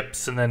and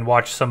chips and then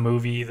watch some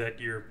movie that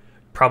you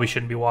probably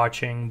shouldn't be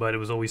watching, but it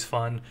was always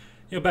fun.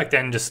 Back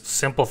then, just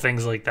simple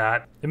things like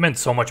that. It meant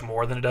so much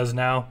more than it does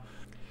now.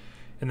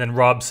 And then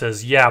Rob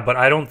says, "Yeah, but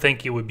I don't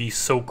think it would be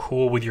so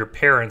cool with your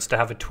parents to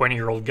have a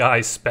 20-year-old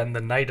guy spend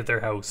the night at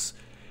their house."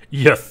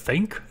 "You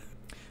think?"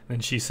 And then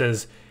she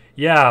says,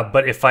 "Yeah,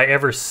 but if I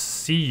ever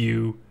see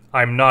you,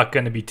 I'm not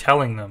going to be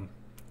telling them."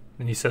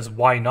 And he says,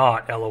 "Why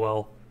not,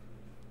 LOL?"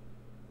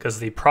 "Because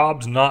they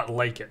probs not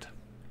like it."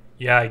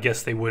 Yeah, I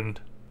guess they wouldn't.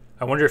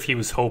 I wonder if he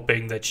was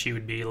hoping that she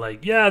would be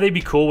like, "Yeah, they'd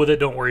be cool with it,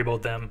 don't worry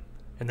about them."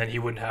 And then he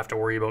wouldn't have to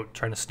worry about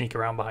trying to sneak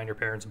around behind her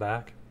parents'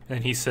 back.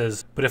 And he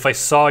says, "But if I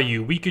saw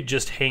you, we could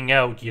just hang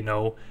out,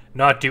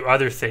 not do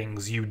other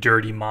things, you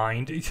dirty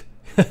mind."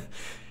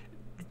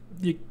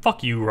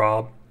 Fuck you,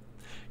 Rob.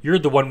 You're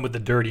the one with the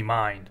dirty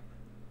mind.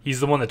 He's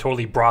the one that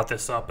totally brought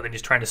this up, and then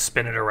he's trying to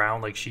spin it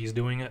around like she's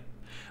doing it.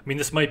 I mean,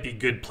 this might be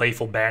good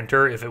playful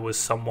banter if it was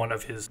someone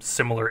of his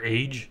similar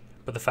age,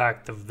 but the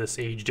fact of this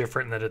age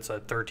different and that it's a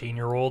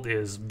 13-year-old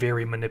is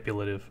very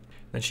manipulative.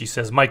 Then she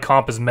says, "My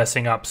comp is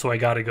messing up, so I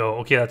gotta go."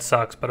 "Okay, that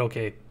sucks, but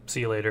okay,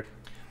 see you later."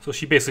 So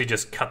she basically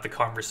just cut the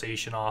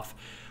conversation off.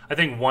 I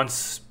think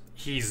once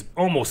he's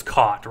almost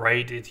caught,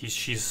 right?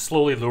 She's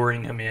slowly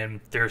luring him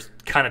in. They're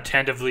kind of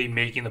tentatively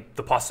making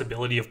the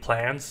possibility of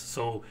plans,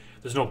 so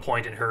there's no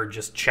point in her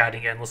just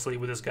chatting endlessly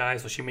with this guy.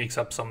 So she makes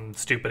up some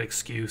stupid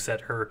excuse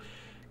that her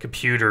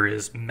computer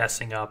is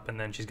messing up, and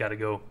then she's got to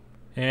go.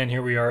 And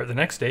here we are the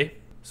next day.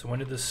 So when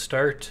did this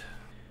start?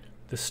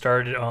 This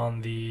started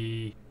on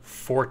the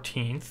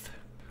 14th.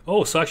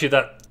 Oh, so actually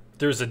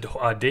there's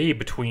a day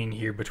between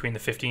the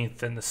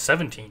 15th and the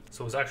 17th.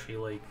 So it was actually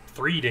like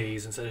 3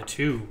 days instead of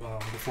 2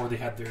 before they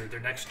had their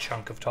next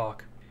chunk of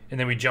talk. And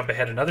then we jump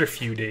ahead another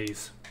few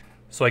days.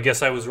 So I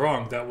guess I was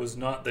wrong. That was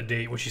not the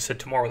date when she said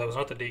tomorrow. That was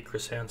not the date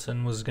Chris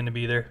Hansen was going to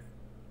be there.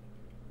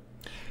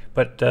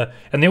 But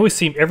and they always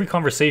seem, every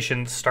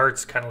conversation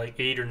starts kind of like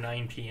 8 or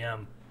 9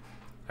 p.m.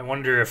 I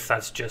wonder if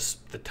that's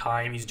just the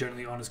time he's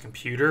generally on his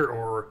computer,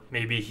 or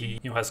maybe he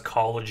has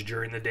college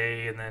during the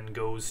day and then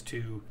goes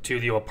to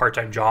a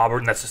part-time job,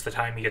 and that's just the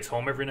time he gets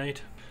home every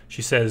night.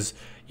 She says,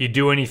 "You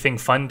do anything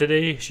fun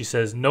today?" She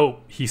says,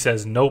 "Nope." He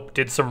says, "Nope.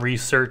 Did some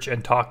research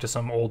and talked to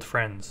some old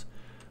friends."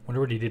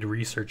 Wonder what he did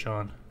research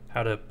on.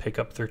 How to pick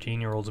up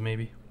 13-year-olds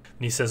maybe.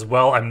 And he says,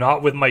 "Well, I'm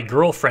not with my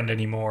girlfriend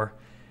anymore."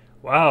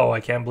 Wow, I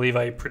can't believe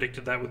I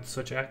predicted that with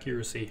such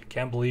accuracy.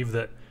 Can't believe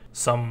that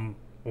some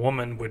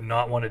woman would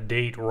not want to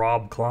date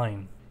Rob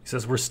Kline. He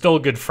says, "We're still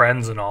good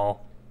friends and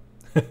all."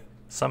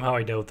 Somehow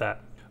I doubt that.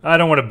 I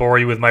don't want to bore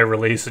you with my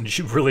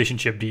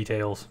relationship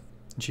details.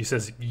 And she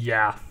says,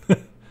 yeah.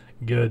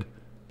 Good.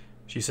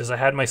 She says, I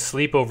had my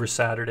sleepover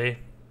Saturday.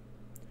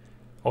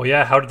 Oh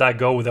yeah, how did that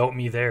go without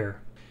me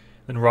there?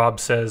 Then Rob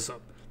says,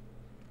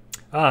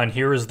 and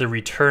here is the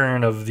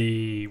return of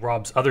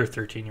Rob's other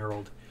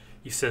 13-year-old.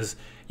 He says,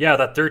 yeah,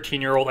 that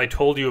 13-year-old I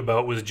told you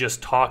about was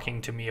just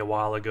talking to me a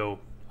while ago.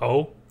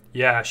 Oh?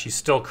 Yeah, she's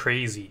still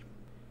crazy.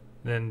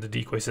 Then the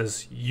decoy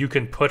says, you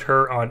can put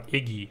her on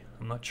Iggy.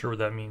 I'm not sure what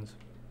that means.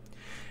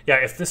 Yeah,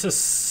 if this is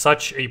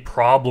such a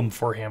problem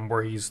for him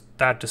where he's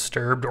that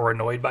disturbed or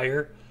annoyed by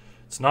her,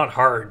 it's not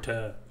hard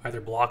to either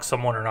block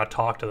someone or not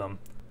talk to them.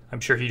 I'm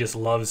sure he just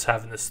loves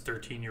having this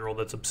 13-year-old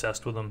that's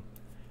obsessed with him.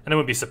 And I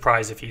wouldn't be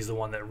surprised if he's the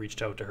one that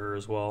reached out to her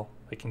as well.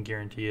 I can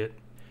guarantee it.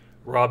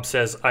 Rob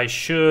says, I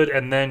should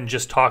and then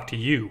just talk to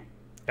you.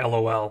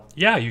 LOL.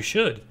 Yeah, you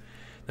should.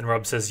 Then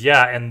Rob says,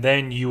 yeah, and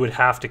then you would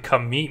have to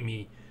come meet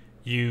me.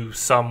 You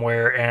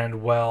somewhere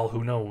and, well,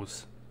 who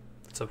knows?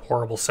 It's a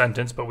horrible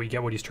sentence, but we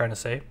get what he's trying to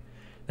say.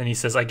 Then he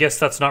says, I guess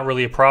that's not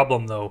really a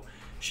problem, though.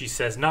 She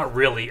says, not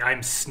really.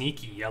 I'm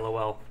sneaky,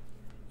 LOL.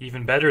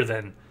 Even better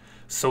then.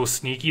 So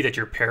sneaky that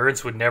your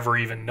parents would never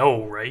even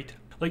know, right?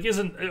 Like,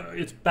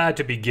 it's bad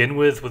to begin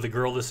with a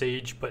girl this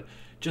age, but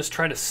just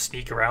trying to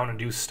sneak around and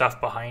do stuff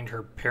behind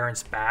her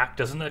parents' back,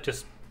 doesn't that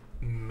just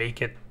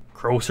make it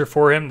grosser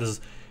for him?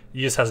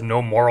 He just has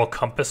no moral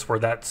compass where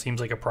that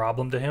seems like a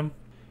problem to him.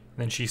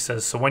 And then she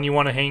says, so when you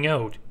want to hang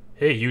out?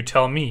 Hey, you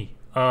tell me.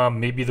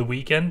 Maybe the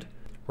weekend?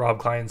 Rob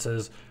Kline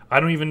says, I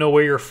don't even know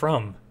where you're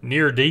from.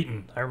 Near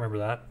Dayton. I remember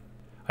that.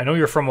 I know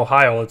you're from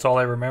Ohio. That's all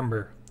I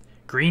remember.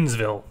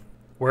 Greensville.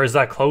 Where is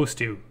that close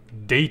to?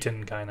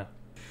 Dayton, kinda.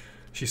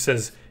 She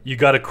says, you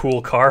got a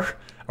cool car?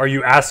 Are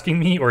you asking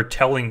me or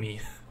telling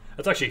me?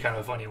 That's actually kind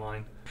of a funny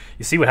line.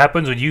 You see what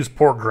happens when you use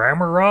poor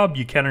grammar, Rob?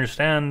 You can't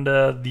understand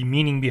the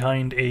meaning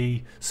behind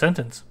a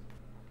sentence.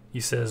 He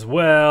says,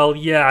 well,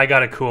 yeah, I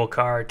got a cool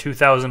car.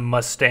 2000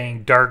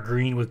 Mustang, dark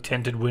green with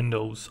tinted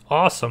windows.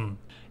 Awesome.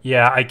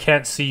 Yeah, I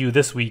can't see you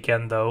this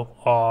weekend, though.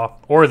 Aw,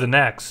 or the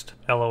next.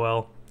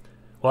 LOL.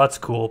 Well, that's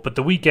cool, but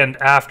the weekend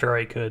after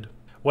I could.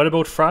 What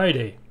about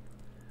Friday?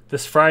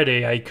 This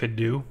Friday I could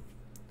do.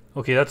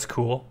 Okay, that's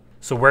cool.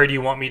 So where do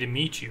you want me to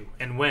meet you,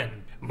 and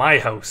when? My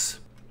house.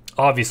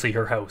 Obviously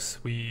her house.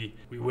 We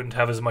wouldn't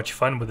have as much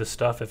fun with this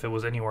stuff if it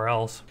was anywhere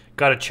else.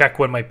 Gotta check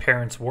when my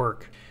parents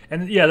work.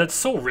 And yeah, that's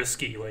so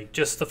risky. Like,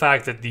 just the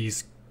fact that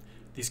these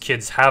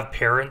kids have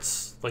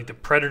parents, like the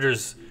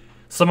predators,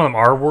 some of them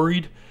are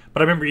worried.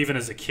 But I remember even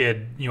as a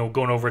kid,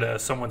 going over to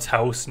someone's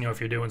house, if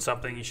you're doing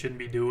something you shouldn't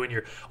be doing,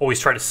 you're always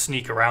trying to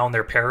sneak around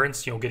their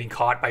parents, getting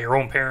caught by your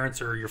own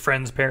parents or your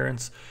friend's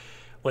parents.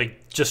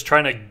 Like, just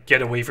trying to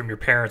get away from your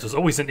parents was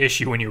always an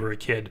issue when you were a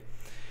kid.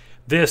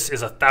 This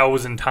is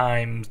 1,000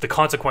 times, the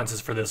consequences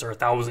for this are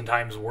 1,000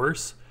 times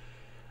worse.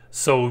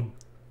 So,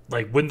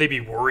 like, wouldn't they be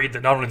worried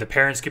that not only the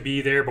parents could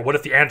be there, but what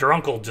if the aunt or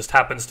uncle just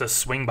happens to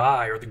swing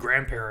by, or the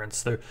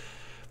grandparents?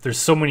 There's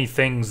so many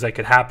things that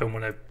could happen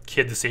when a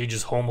kid this age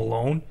is home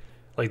alone.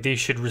 Like, they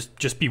should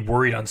just be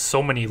worried on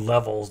so many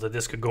levels that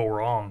this could go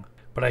wrong.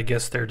 But I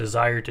guess their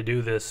desire to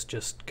do this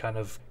just kind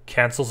of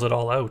cancels it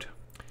all out.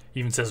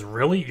 Even says,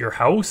 really? Your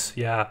house?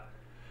 Yeah.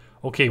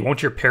 Okay,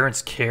 won't your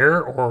parents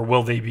care, or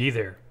will they be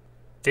there?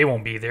 They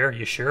won't be there.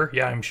 You sure?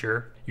 Yeah, I'm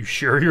sure. You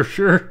sure you're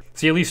sure?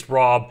 See, at least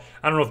Rob,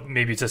 I don't know if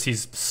maybe it's just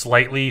he's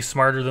slightly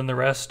smarter than the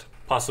rest.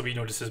 Possibly,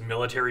 just his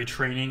military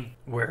training,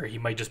 where he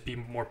might just be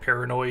more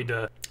paranoid,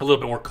 a little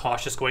bit more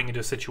cautious going into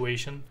a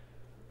situation.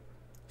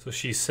 So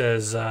she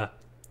says,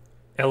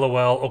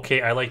 LOL,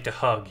 okay, I like to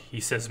hug. He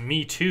says,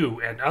 me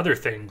too, and other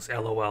things,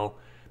 LOL.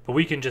 But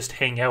we can just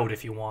hang out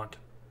if you want.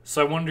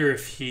 So I wonder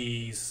if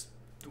he's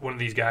one of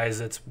these guys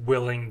that's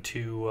willing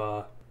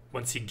to,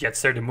 once he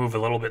gets there, to move a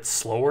little bit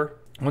slower.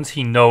 Once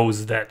he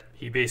knows that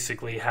he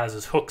basically has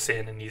his hooks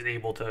in and he's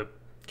able to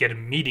get a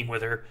meeting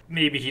with her,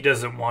 maybe he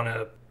doesn't want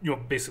to,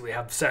 basically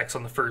have sex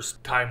on the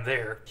first time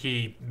there.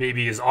 He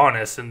maybe is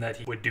honest in that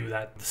he would do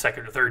that the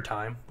second or third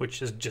time,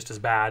 which is just as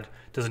bad.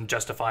 Doesn't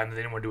justify him that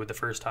they didn't want to do it the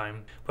first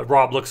time. But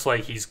Rob looks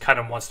like he's kind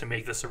of wants to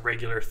make this a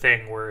regular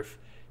thing where if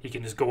he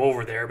can just go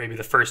over there, maybe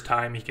the first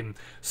time he can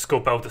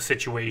scope out the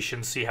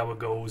situation, see how it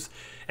goes.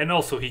 And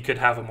also he could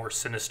have a more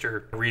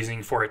sinister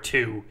reasoning for it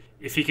too.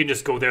 If he can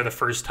just go there the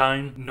first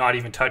time, not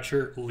even touch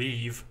her,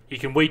 leave, he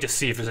can wait to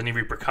see if there's any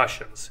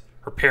repercussions.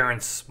 Her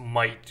parents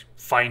might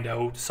find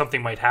out,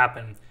 something might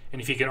happen,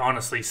 and if he can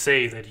honestly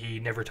say that he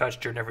never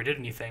touched her, never did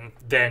anything,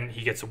 then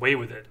he gets away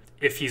with it.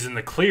 If he's in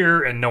the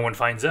clear and no one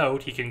finds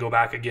out, he can go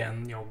back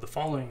again, the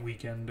following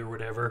weekend or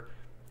whatever,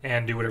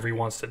 and do whatever he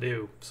wants to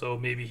do. So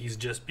maybe he's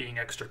just being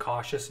extra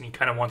cautious and he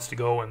kind of wants to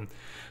go and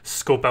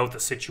scope out the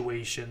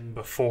situation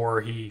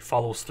before he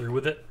follows through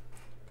with it.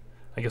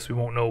 I guess we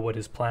won't know what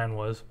his plan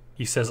was.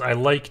 He says, I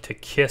like to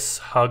kiss,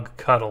 hug,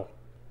 cuddle.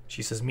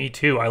 She says, me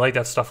too. I like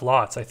that stuff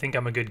lots. I think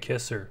I'm a good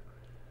kisser.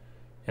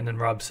 And then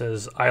Rob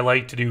says, I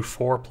like to do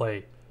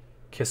foreplay,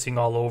 kissing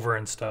all over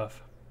and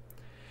stuff.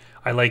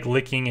 I like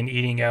licking and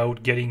eating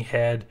out, getting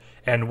head,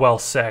 and, well,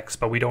 sex,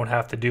 but we don't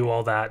have to do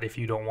all that if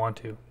you don't want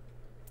to.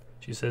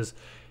 She says,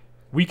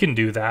 we can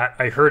do that.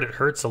 I heard it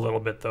hurts a little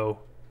bit though.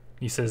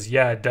 He says,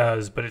 yeah, it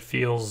does, but it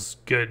feels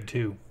good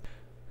too.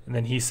 And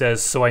then he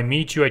says, so I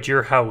meet you at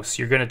your house.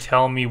 You're going to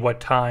tell me what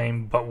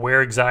time, but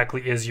where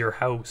exactly is your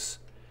house?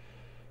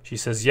 She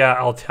says, yeah,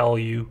 I'll tell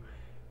you.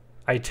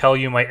 I tell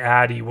you my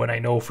Addie when I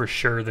know for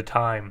sure the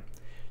time.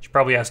 She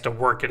probably has to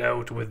work it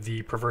out with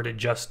the Perverted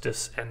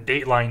Justice and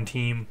Dateline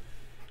team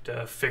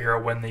to figure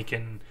out when they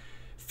can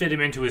fit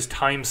him into his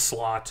time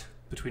slot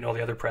between all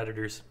the other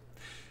predators.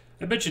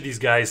 I bet you these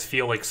guys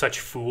feel like such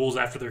fools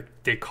after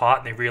they're caught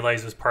and they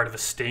realize it was part of a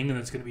sting and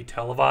it's going to be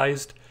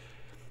televised.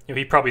 You know,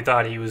 he probably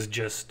thought he was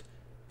just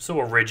so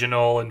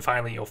original and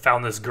finally,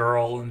 found this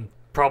girl and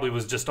probably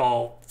was just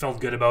all felt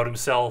good about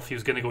himself. He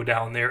was going to go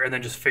down there and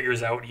then just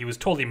figures out he was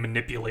totally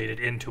manipulated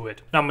into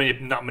it. Not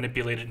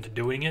manipulated into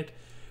doing it,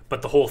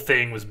 but the whole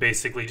thing was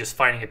basically just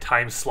finding a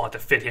time slot to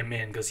fit him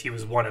in because he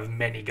was one of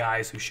many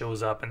guys who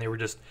shows up and they were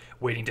just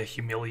waiting to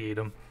humiliate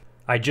him.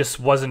 I just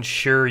wasn't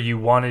sure you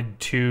wanted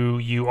to.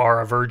 You are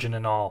a virgin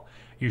and all.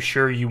 You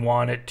sure you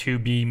want it to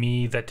be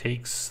me that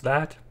takes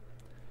that?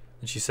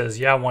 And she says,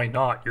 yeah, why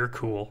not? You're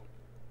cool.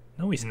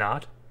 No, he's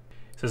not.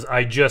 He says,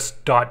 I just ...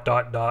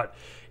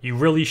 You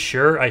really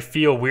sure? I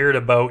feel weird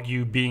about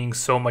you being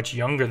so much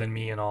younger than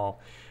me and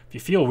all. If you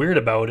feel weird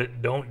about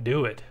it, don't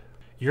do it.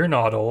 You're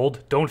not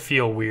old. Don't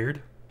feel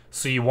weird.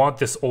 So you want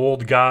this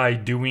old guy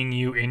doing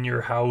you in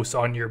your house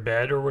on your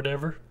bed or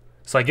whatever?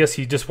 So I guess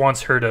he just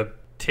wants her to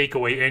take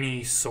away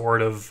any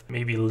sort of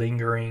maybe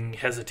lingering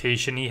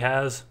hesitation he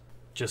has.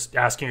 Just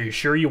asking her, you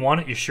sure you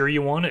want it? You sure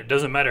you want it? It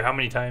doesn't matter how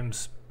many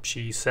times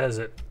she says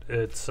it.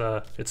 It's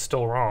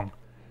still wrong.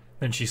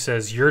 Then she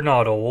says, you're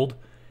not old.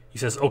 He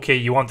says, okay,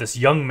 you want this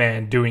young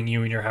man doing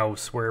you in your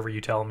house wherever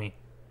you tell me.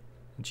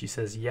 And she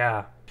says,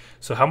 yeah.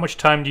 So how much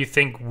time do you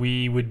think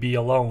we would be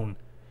alone?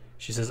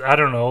 She says, I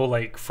don't know,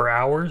 like for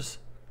hours?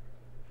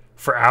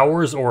 For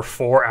hours or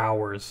 4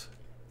 hours?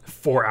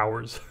 4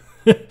 hours.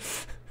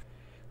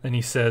 Then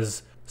he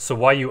says, so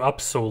why you up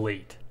so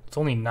late? It's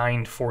only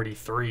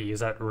 9:43.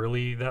 Is that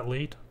really that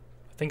late?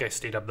 I think I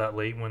stayed up that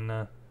late when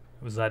I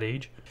was that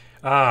age.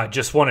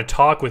 Just want to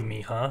talk with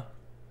me, huh?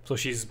 So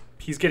he's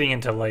getting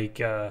into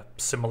like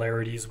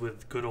similarities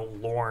with good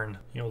old Lorne.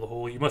 The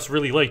whole, you must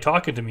really like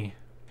talking to me.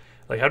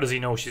 Like, how does he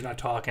know she's not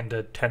talking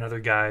to 10 other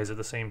guys at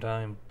the same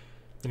time?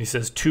 Then he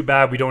says, too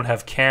bad we don't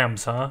have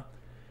cams, huh?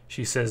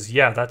 She says,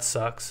 yeah, that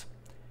sucks.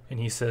 And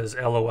he says,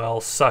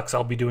 LOL, sucks.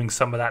 I'll be doing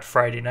some of that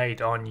Friday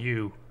night on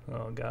you.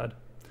 Oh, God.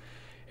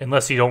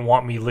 Unless you don't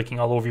want me licking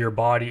all over your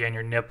body and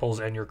your nipples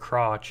and your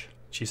crotch.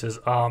 She says,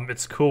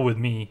 it's cool with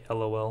me,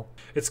 LOL.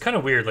 It's kind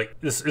of weird. Like,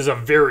 this is a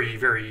very,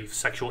 very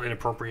sexual,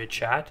 inappropriate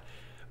chat,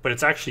 but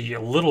it's actually a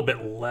little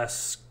bit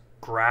less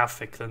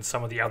graphic than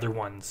some of the other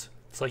ones.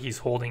 It's like he's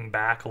holding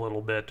back a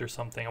little bit or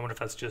something. I wonder if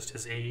that's just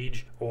his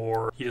age,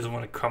 or he doesn't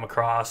want to come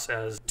across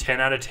as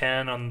 10 out of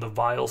 10 on the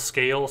vile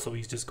scale, so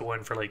he's just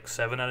going for like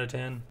 7 out of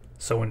 10.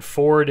 So in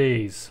 4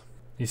 days,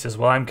 he says,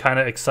 well, I'm kind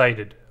of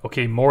excited.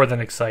 Okay, more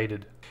than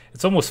excited.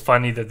 It's almost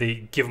funny that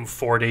they give him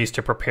 4 days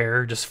to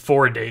prepare, just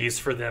 4 days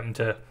for them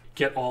to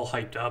get all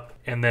hyped up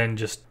and then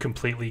just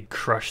completely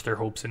crush their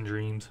hopes and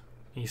dreams.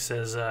 He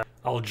says,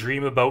 I'll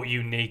dream about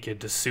you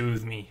naked to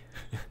soothe me.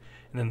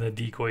 And then the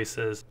decoy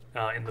says,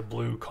 in the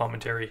blue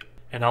commentary,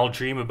 and I'll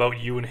dream about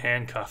you in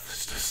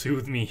handcuffs to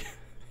soothe me.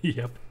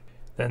 Yep.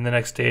 Then the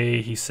next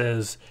day he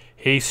says,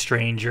 hey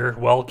stranger,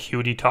 well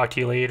cutie, talk to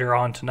you later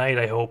on tonight,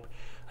 I hope.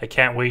 I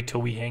can't wait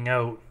till we hang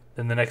out.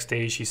 Then the next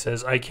day she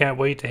says, I can't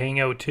wait to hang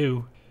out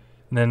too.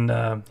 And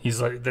then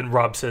then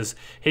Rob says,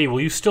 hey,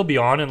 will you still be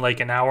on in like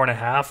an hour and a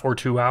half or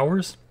 2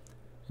 hours?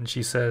 And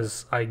she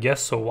says, I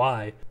guess so,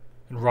 why?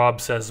 And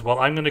Rob says, well,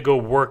 I'm going to go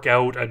work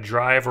out a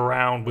drive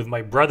around with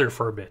my brother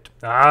for a bit.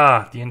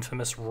 Ah, the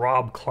infamous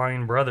Rob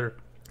Kline brother.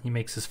 He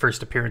makes his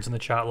first appearance in the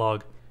chat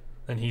log.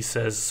 Then he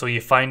says, so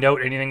you find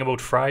out anything about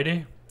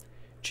Friday?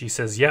 She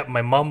says, yep,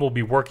 my mom will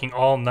be working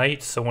all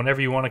night, so whenever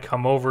you want to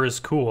come over is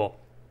cool.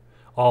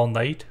 All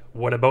night?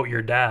 What about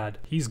your dad?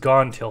 He's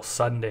gone till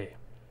Sunday.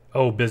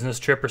 Oh, business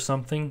trip or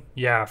something?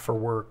 Yeah, for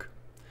work.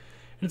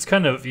 And it's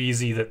kind of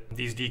easy that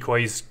these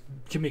decoys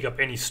can make up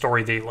any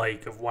story they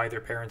like of why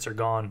their parents are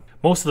gone.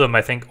 Most of them,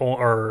 I think,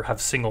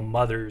 have single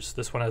mothers.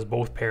 This one has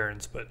both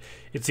parents, but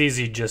it's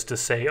easy just to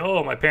say,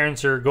 oh, my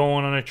parents are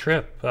going on a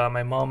trip.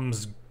 My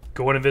mom's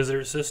going to visit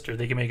her sister.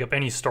 They can make up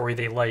any story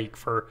they like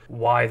for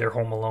why they're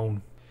home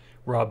alone.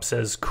 Rob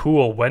says,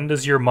 cool, when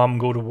does your mom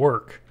go to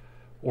work?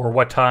 Or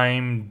what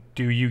time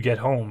do you get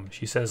home?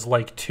 She says,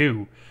 like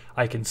 2.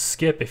 I can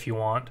skip if you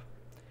want.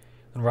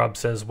 And Rob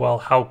says, well,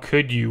 how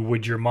could you?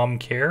 Would your mom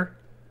care?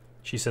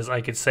 She says,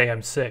 I could say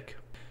I'm sick.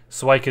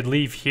 So I could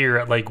leave here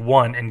at like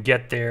 1 and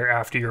get there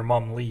after your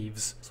mom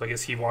leaves. So I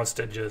guess he wants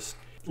to just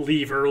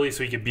leave early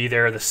so he could be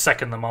there the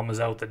second the mom is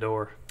out the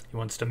door. He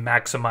wants to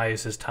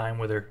maximize his time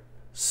with her.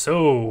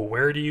 So,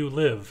 where do you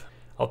live?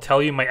 I'll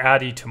tell you my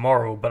Addie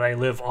tomorrow, but I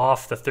live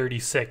off the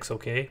 36,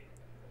 okay?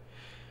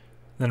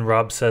 Then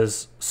Rob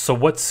says, so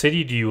what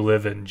city do you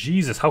live in?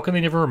 Jesus, how can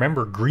they never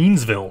remember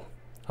Greensville?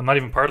 I'm not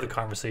even part of the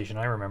conversation,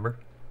 I remember.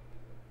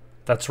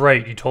 That's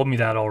right, you told me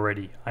that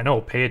already. I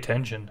know, pay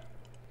attention.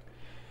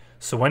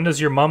 So when does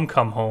your mom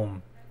come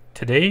home?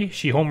 Today?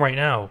 She home right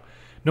now.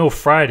 No,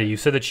 Friday. You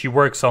said that she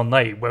works all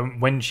night. When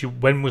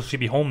will she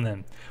be home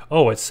then?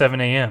 Oh, it's 7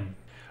 a.m.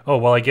 Oh,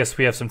 well, I guess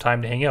we have some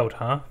time to hang out,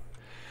 huh?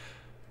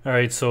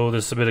 Alright, so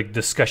there's a bit of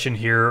discussion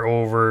here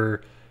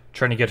over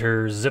trying to get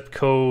her zip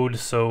code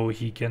so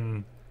he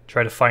can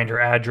try to find her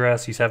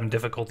address. He's having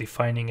difficulty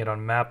finding it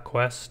on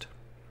MapQuest.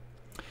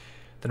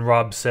 Then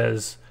Rob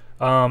says,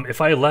 if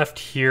I left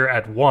here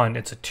at 1,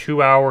 it's a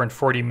 2-hour and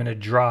 40-minute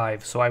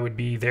drive, so I would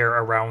be there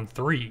around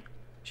 3.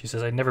 She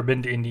says, I've never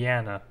been to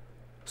Indiana.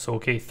 So,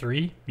 okay,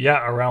 3?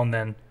 Yeah, around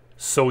then.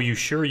 So, you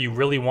sure you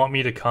really want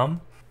me to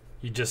come?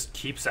 He just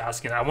keeps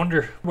asking. I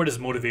wonder what his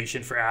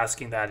motivation for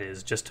asking that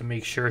is, just to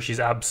make sure she's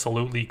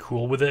absolutely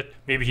cool with it.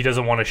 Maybe he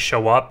doesn't want to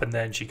show up and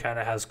then she kind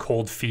of has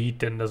cold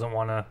feet and doesn't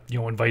want to,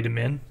 invite him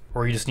in.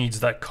 Or he just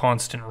needs that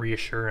constant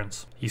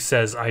reassurance. He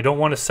says, I don't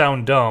want to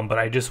sound dumb, but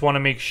I just want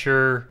to make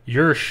sure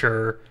you're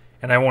sure,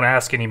 and I won't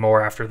ask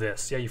anymore after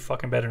this. Yeah, you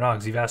fucking better not,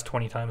 because you've asked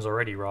 20 times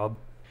already, Rob.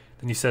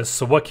 Then he says,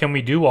 so what can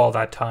we do all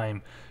that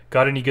time?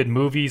 Got any good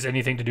movies,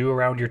 anything to do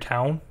around your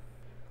town?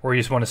 Or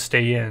you just want to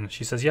stay in?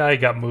 She says, yeah, I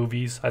got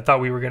movies. I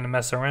thought we were going to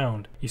mess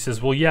around. He says,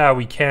 well, yeah,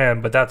 we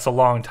can, but that's a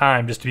long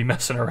time just to be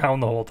messing around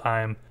the whole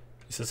time.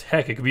 He says,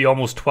 heck, it could be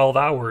almost 12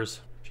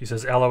 hours. She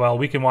says, LOL,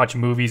 we can watch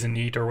movies and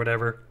eat or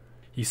whatever.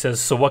 He says,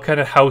 so what kind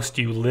of house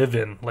do you live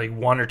in? Like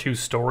 1 or 2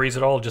 stories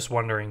at all? Just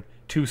wondering.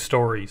 2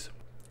 stories.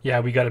 Yeah,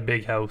 we got a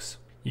big house.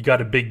 You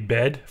got a big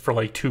bed for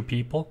like 2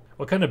 people?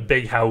 What kind of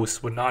big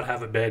house would not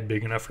have a bed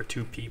big enough for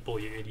 2 people,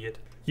 you idiot?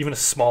 Even a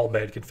small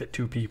bed could fit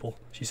 2 people.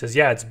 She says,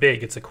 yeah, it's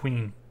big. It's a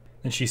queen.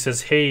 And she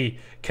says, hey,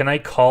 can I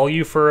call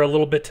you for a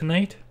little bit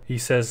tonight? He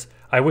says,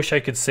 I wish I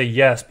could say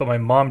yes, but my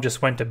mom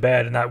just went to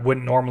bed and that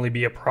wouldn't normally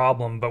be a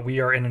problem, but we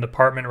are in an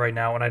apartment right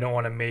now and I don't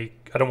want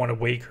to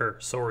wake her.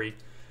 Sorry.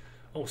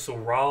 Oh, so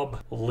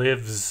Rob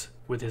lives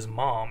with his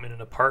mom in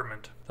an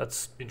apartment.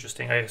 That's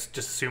interesting. I just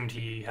assumed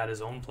he had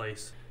his own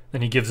place.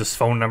 Then he gives his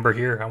phone number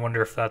here. I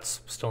wonder if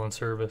that's still in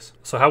service.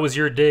 So how was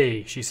your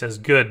day? She says,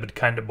 good, but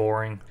kind of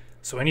boring.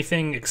 So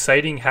anything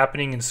exciting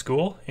happening in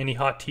school? Any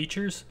hot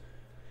teachers?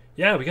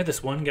 Yeah, we got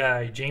this one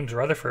guy, James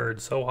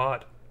Rutherford, so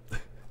hot.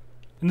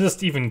 And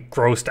just even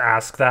gross to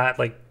ask that.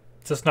 Like,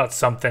 it's just not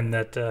something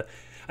that,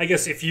 I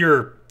guess if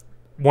you're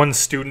one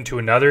student to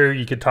another,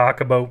 you could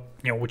talk about,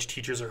 which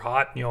teachers are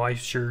hot. I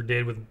sure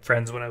did with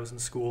friends when I was in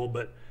school,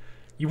 but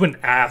you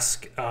wouldn't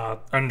ask an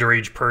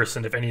underage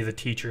person if any of the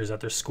teachers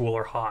at their school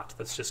are hot.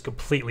 That's just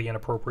completely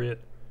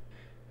inappropriate.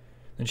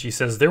 And she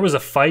says, there was a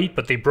fight,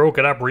 but they broke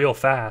it up real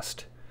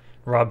fast.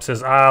 Rob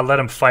says, let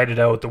them fight it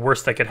out. The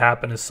worst that could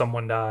happen is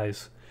someone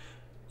dies.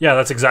 Yeah,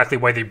 that's exactly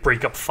why they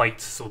break up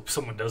fights, so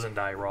someone doesn't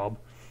die, Rob.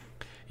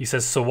 He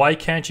says, so why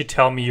can't you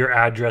tell me your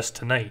address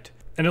tonight?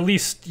 And at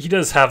least he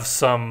does have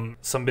some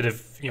bit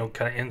of,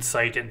 kind of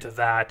insight into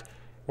that,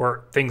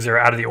 where things are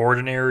out of the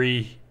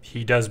ordinary.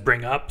 He does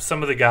bring up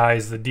some of the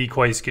guys, the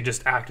decoys could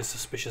just act as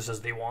suspicious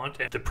as they want,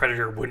 and the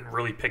predator wouldn't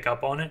really pick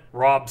up on it.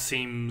 Rob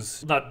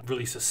seems not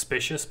really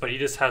suspicious, but he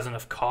just has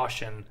enough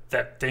caution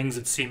that things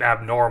that seem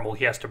abnormal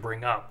he has to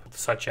bring up,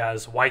 such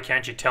as, why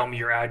can't you tell me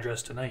your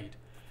address tonight?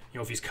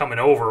 If he's coming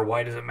over,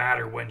 why does it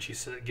matter when she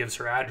gives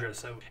her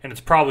address out? And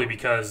it's probably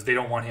because they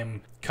don't want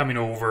him coming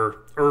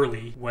over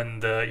early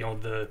when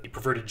the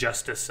perverted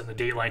justice and the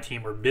Dateline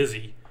team are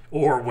busy,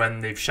 or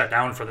when they've shut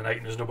down for the night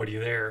and there's nobody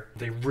there.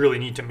 They really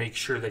need to make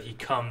sure that he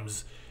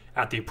comes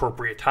at the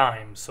appropriate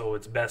time, so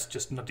it's best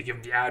just not to give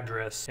him the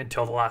address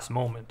until the last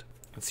moment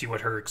and see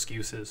what her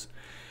excuse is.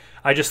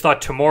 I just thought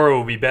tomorrow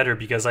would be better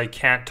because I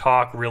can't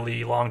talk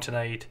really long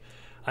tonight.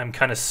 I'm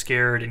kind of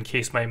scared in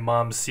case my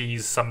mom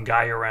sees some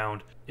guy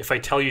around. If I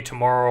tell you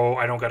tomorrow,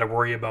 I don't got to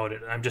worry about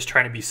it. I'm just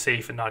trying to be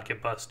safe and not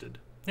get busted.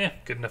 Yeah,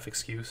 good enough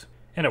excuse.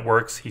 And it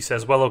works. He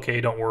says, well,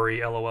 okay, don't worry,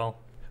 LOL.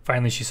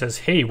 Finally, she says,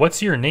 hey,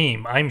 what's your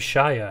name? I'm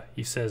Shia.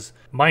 He says,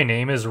 my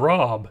name is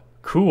Rob.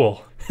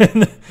 Cool.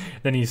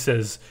 Then he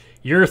says,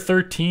 you're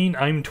 13,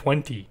 I'm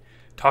 20.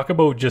 Talk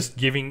about just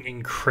giving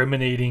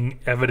incriminating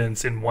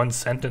evidence in one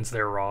sentence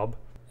there, Rob.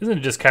 Isn't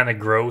it just kind of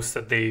gross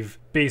that they've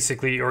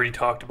basically already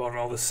talked about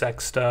all the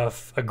sex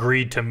stuff,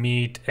 agreed to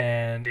meet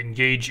and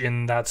engage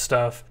in that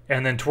stuff,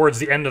 and then towards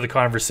the end of the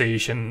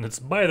conversation, it's,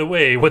 by the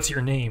way, what's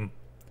your name?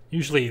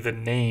 Usually the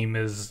name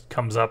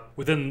comes up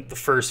within the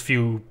first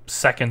few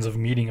seconds of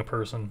meeting a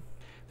person.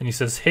 Then he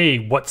says, hey,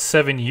 what's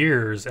 7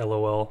 years,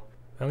 LOL?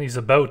 Well, he's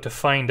about to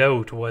find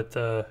out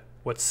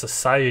what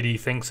society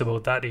thinks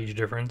about that age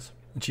difference.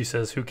 And she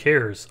says, who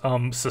cares?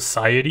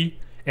 Society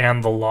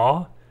and the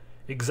law?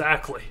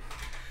 Exactly.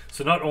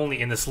 So not only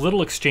in this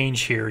little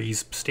exchange here,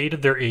 he's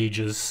stated their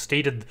ages,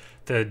 stated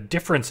the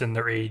difference in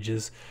their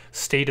ages,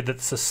 stated that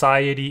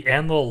society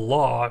and the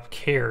law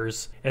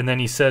cares, and then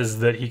he says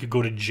that he could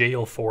go to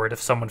jail for it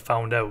if someone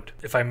found out.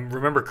 If I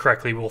remember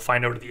correctly, we'll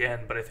find out at the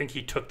end, but I think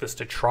he took this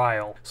to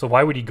trial. So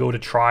why would he go to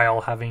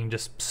trial having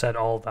just said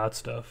all that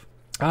stuff?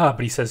 But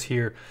he says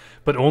here,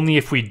 but only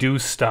if we do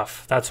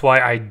stuff. That's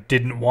why I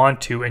didn't want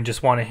to and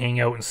just want to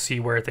hang out and see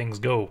where things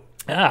go.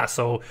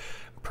 So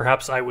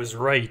Perhaps I was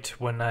right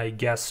when I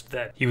guessed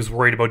that he was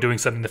worried about doing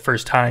something the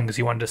first time because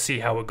he wanted to see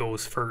how it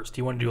goes first.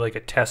 He wanted to do like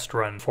a test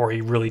run before he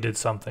really did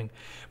something.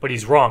 But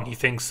he's wrong. He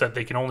thinks that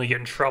they can only get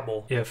in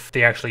trouble if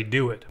they actually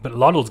do it. But a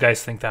lot of those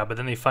guys think that, but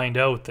then they find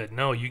out that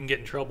no, you can get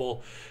in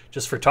trouble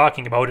just for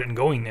talking about it and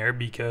going there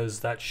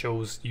because that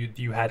shows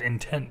you had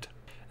intent.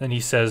 Then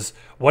he says,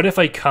 what if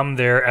I come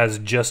there as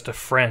just a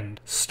friend?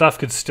 Stuff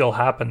could still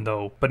happen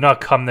though, but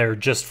not come there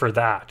just for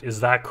that.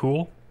 Is that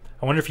cool?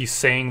 I wonder if he's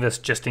saying this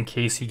just in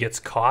case he gets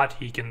caught.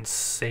 He can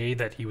say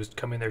that he was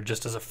coming there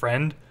just as a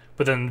friend.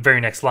 But then the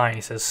very next line,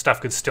 he says,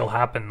 stuff could still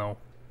happen though.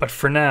 But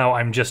for now,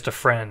 I'm just a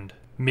friend.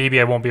 Maybe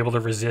I won't be able to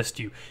resist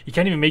you. He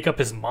can't even make up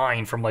his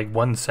mind from like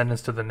one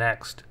sentence to the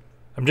next.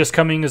 I'm just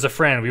coming as a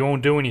friend. We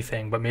won't do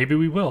anything, but maybe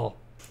we will.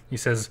 He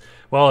says,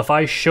 well, if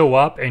I show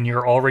up and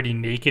you're already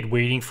naked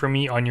waiting for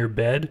me on your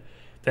bed,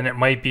 then it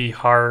might be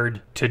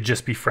hard to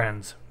just be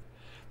friends.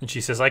 And she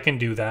says, I can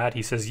do that.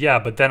 He says, yeah,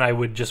 but then I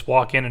would just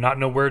walk in and not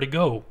know where to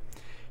go.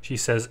 She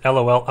says,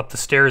 LOL, up the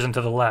stairs and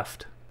to the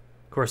left.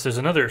 Of course, there's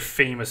another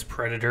famous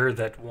predator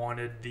that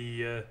wanted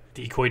the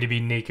decoy to be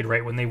naked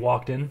right when they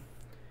walked in.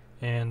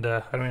 And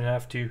I don't even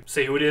have to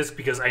say who it is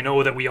because I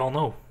know that we all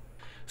know.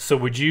 So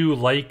would you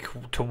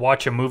like to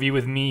watch a movie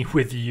with me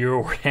with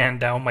your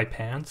hand down my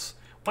pants?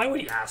 Why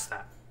would he ask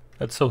that?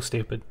 That's so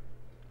stupid.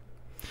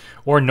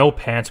 Or no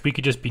pants, we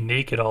could just be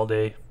naked all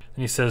day.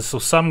 And he says, so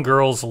some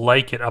girls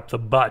like it up the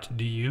butt,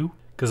 do you?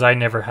 Because I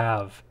never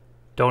have.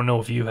 Don't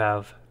know if you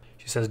have.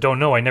 She says, don't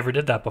know, I never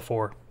did that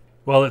before.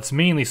 Well, it's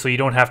mainly so you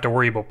don't have to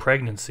worry about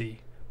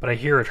pregnancy. But I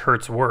hear it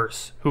hurts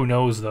worse. Who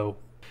knows, though?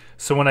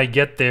 So when I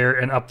get there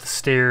and up the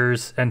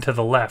stairs and to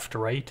the left,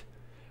 right?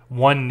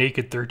 One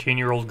naked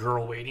 13-year-old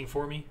girl waiting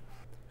for me?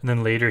 And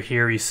then later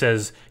here he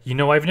says, you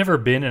know, I've never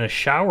been in a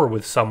shower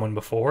with someone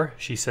before.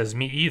 She says,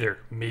 me either.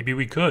 Maybe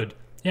we could.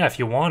 Yeah, if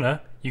you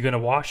wanna. You gonna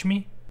wash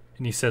me?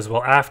 And he says,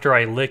 well, after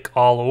I lick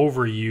all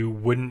over you,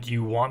 wouldn't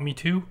you want me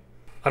to?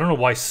 I don't know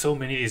why so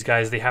many of these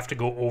guys, they have to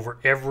go over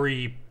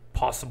every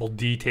possible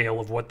detail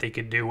of what they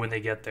could do when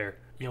they get there.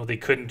 You know, they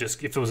couldn't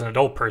just, if it was an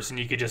adult person,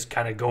 you could just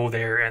kind of go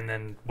there and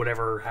then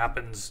whatever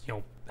happens, you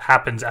know,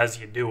 happens as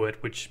you do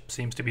it, which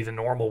seems to be the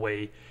normal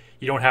way.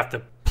 You don't have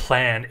to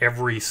plan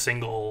every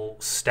single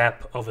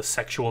step of a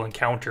sexual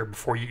encounter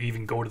before you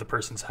even go to the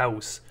person's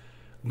house.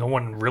 No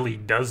one really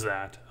does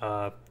that.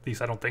 At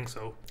least I don't think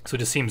so. So it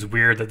just seems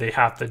weird that they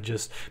have to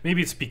just...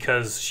 Maybe it's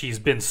because she's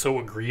been so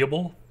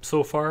agreeable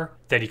so far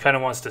that he kind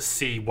of wants to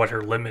see what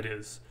her limit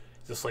is.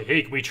 Just like,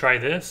 hey, can we try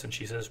this? And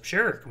she says,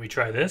 sure. Can we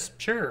try this?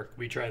 Sure. Can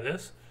we try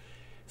this?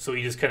 So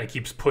he just kind of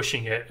keeps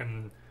pushing it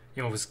and,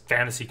 you know, his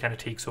fantasy kind of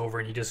takes over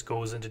and he just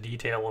goes into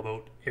detail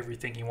about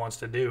everything he wants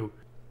to do.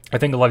 I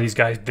think a lot of these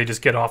guys, they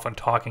just get off on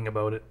talking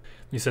about it.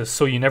 He says,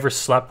 so you never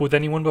slept with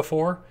anyone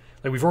before?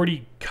 Like, we've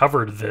already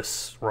covered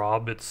this,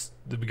 Rob.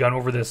 We've gone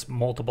over this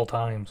multiple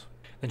times.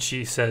 And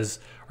she says,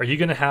 are you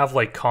going to have,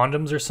 like,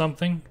 condoms or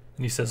something?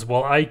 And he says,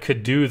 well, I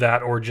could do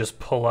that or just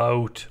pull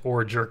out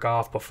or jerk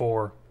off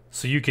before.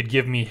 So you could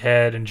give me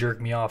head and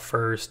jerk me off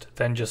first,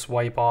 then just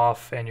wipe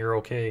off and you're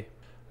okay.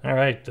 All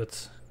right,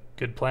 that's a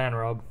good plan,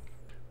 Rob.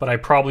 But I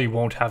probably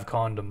won't have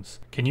condoms.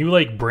 Can you,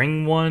 like,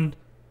 bring one?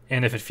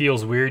 And if it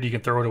feels weird, you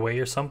can throw it away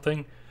or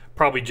something?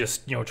 Probably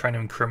just, you know, trying to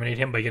incriminate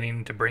him by getting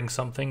him to bring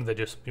something that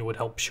just, you know, would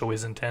help show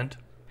his intent.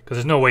 Because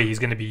there's no way he's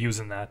going to be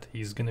using that.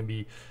 He's going to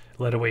be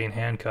led away in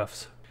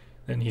handcuffs.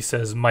 Then he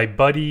says, my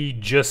buddy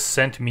just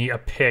sent me a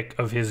pic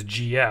of his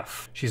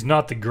GF. She's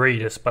not the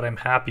greatest, but I'm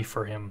happy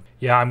for him.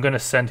 Yeah, I'm going to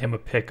send him a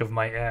pic of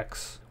my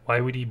ex. Why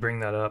would he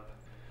bring that up?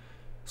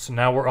 So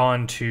now we're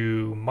on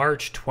to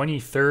March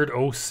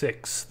 23rd,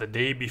 06, the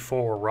day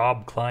before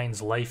Rob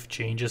Kline's life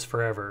changes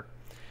forever.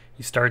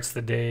 He starts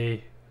the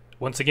day,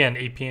 once again,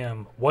 8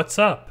 p.m. What's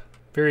up?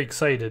 Very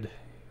excited.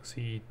 So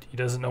he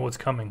doesn't know what's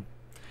coming.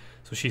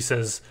 So she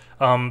says,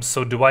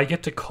 so do I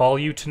get to call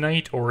you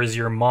tonight or is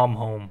your mom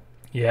home?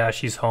 Yeah,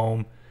 she's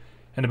home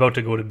and about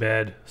to go to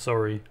bed.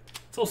 Sorry.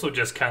 It's also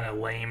just kind of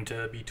lame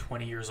to be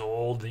 20 years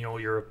old. You know,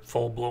 you're a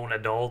full-blown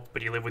adult,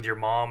 but you live with your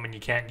mom and you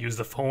can't use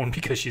the phone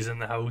because she's in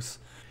the house.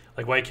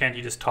 Like, why can't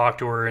you just talk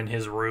to her in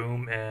his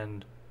room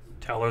and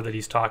tell her that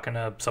he's talking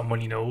to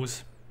someone he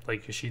knows?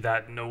 Like, is she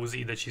that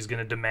nosy that she's going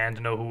to demand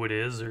to know who it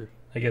is? Or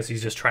I guess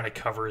he's just trying to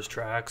cover his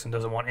tracks and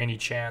doesn't want any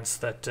chance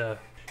that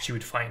she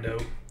would find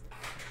out.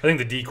 I think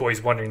the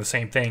decoy's wondering the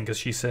same thing because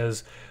she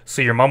says,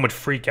 so your mom would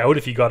freak out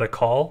if you got a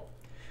call?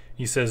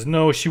 He says,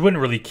 no, she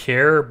wouldn't really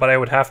care, but I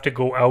would have to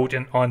go out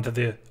and onto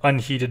the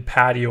unheated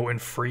patio and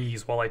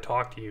freeze while I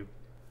talk to you.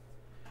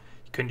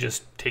 He couldn't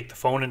just take the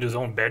phone into his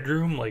own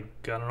bedroom? Like,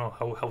 I don't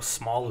know, how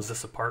small is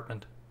this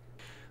apartment?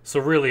 So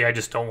really, I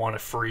just don't want to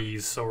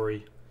freeze,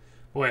 sorry.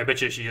 Boy, I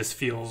bet you she just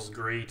feels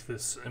great,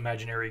 this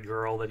imaginary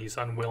girl, that he's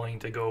unwilling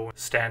to go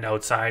stand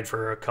outside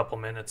for a couple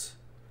minutes.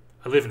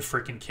 I live in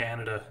freaking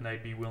Canada, and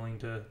I'd be willing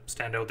to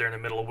stand out there in the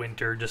middle of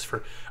winter just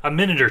for a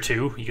minute or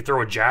two. You could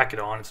throw a jacket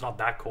on, it's not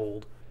that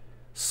cold.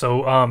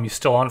 So, you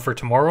still on for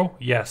tomorrow?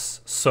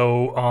 Yes.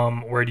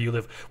 So, where do you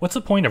live? What's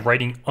the point of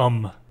writing,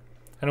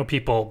 I know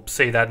people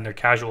say that in their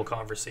casual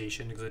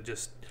conversation because it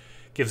just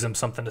gives them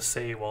something to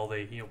say while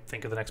they,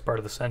 think of the next part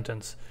of the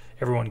sentence.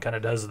 Everyone kind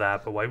of does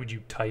that, but why would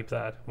you type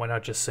that? Why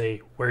not just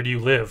say, where do you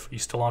live? You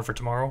still on for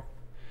tomorrow?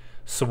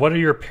 So what are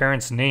your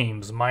parents'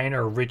 names? Mine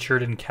are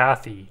Richard and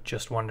Kathy.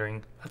 Just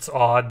wondering. That's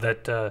odd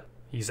that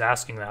he's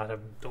asking that. I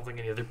don't think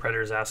any other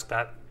predators ask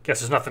that. Guess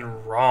there's nothing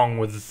wrong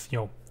with,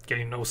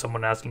 getting to know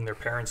someone asking their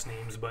parents'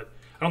 names, but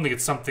I don't think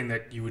it's something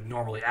that you would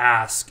normally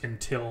ask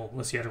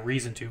unless you had a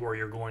reason to, or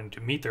you're going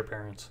to meet their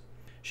parents.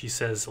 She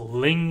says,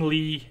 Ling,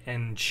 Li,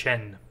 and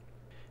Chen.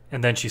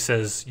 And then she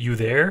says, you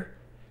there?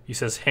 He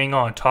says, hang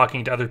on,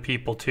 talking to other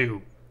people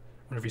too.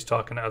 I wonder if he's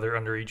talking to other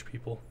underage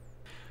people.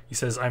 He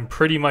says, I'm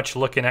pretty much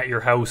looking at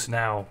your house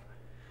now.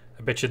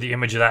 I bet you the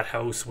image of that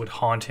house would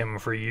haunt him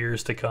for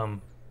years to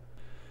come.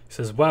 He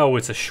says, wow,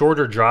 it's a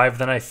shorter drive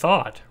than I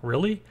thought.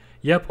 Really?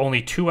 Yep,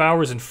 only 2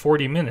 hours and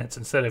 40 minutes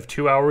instead of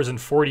 2 hours and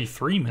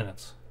 43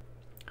 minutes.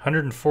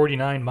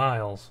 149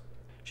 miles.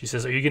 She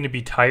says, are you going to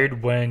be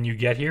tired when you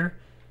get here?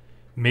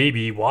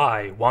 Maybe.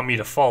 Why? Want me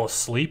to fall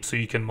asleep so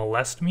you can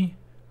molest me?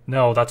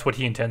 No, that's what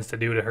he intends to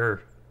do to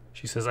her.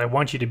 She says, I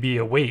want you to be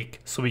awake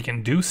so we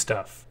can do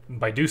stuff. And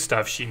by do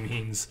stuff, she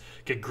means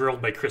get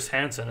grilled by Chris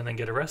Hansen and then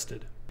get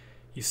arrested.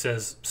 He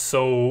says,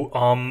 so,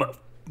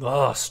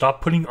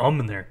 stop putting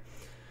in there.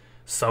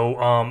 So,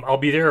 I'll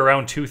be there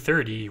around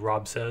 2:30,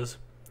 Rob says.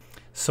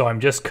 So I'm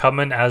just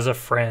coming as a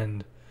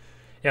friend.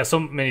 Yeah, so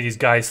many of these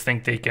guys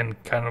think they can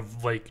kind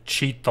of like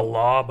cheat the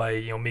law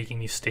by, making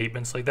these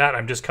statements like that.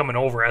 I'm just coming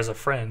over as a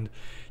friend.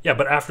 Yeah,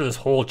 but after this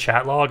whole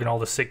chat log and all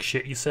the sick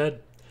shit you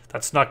said,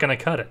 that's not going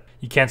to cut it.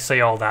 You can't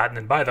say all that and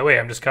then, by the way,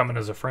 I'm just coming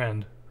as a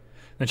friend.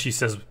 Then she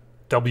says,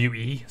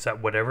 W-E? Is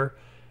that whatever?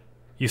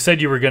 You said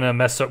we were going to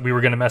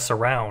mess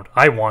around.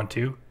 I want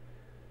to.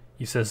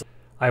 He says,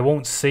 I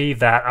won't say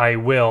that I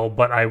will,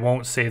 but I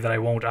won't say that I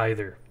won't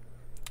either.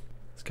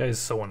 This guy is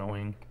so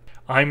annoying.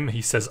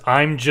 He says,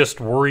 I'm just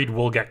worried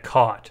we'll get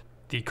caught.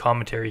 The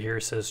commentary here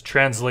says,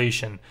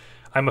 translation,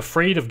 I'm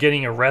afraid of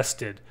getting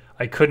arrested.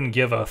 I couldn't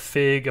give a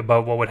fig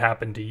about what would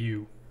happen to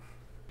you.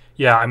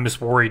 Yeah, I'm just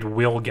worried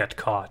we'll get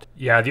caught.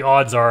 Yeah, the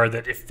odds are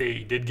that if they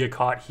did get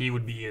caught, he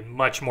would be in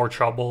much more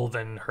trouble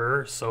than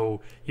her,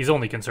 so he's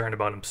only concerned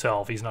about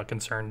himself. He's not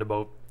concerned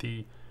about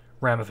the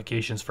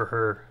ramifications for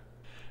her.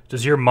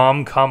 Does your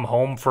mom come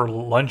home for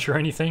lunch or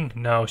anything?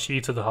 No, she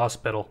eats at the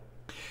hospital.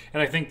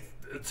 And I think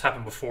it's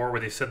happened before where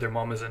they said their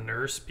mom is a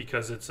nurse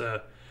because it's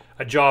a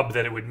job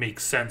that it would make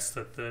sense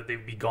that they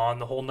would be gone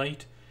the whole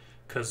night,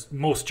 because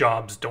most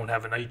jobs don't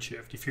have a night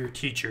shift. If you're a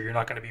teacher, you're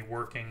not going to be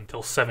working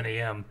till 7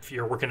 a.m. If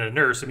you're working at a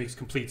nurse, it makes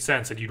complete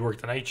sense that you'd work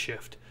the night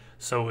shift.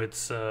 So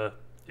it's a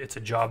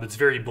job that's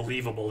very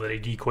believable that a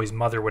decoy's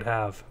mother would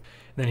have.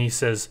 And then he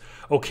says,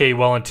 okay,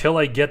 well, until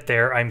I get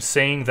there, I'm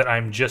saying that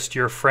I'm just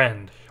your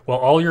friend. Well,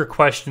 all your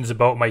questions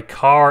about my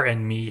car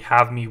and me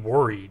have me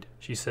worried.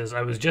 She says,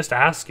 I was just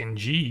asking.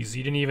 Geez,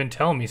 you didn't even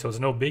tell me, so it's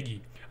no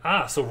biggie.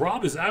 So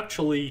Rob is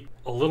actually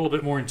a little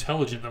bit more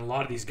intelligent than a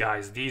lot of these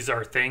guys. These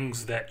are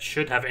things that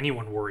should have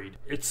anyone worried.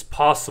 It's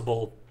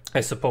possible,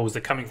 I suppose,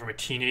 that coming from a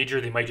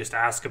teenager, they might just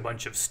ask a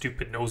bunch of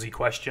stupid, nosy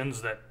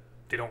questions that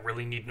they don't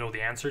really need to know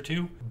the answer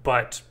to.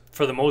 But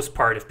for the most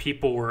part, if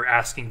people were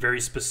asking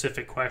very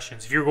specific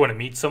questions, if you're going to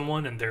meet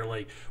someone and they're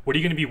like, what are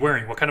you going to be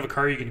wearing? What kind of a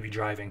car are you going to be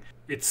driving?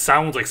 It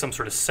sounds like some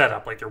sort of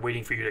setup, like they're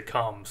waiting for you to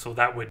come. So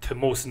that would, to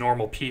most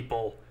normal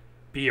people,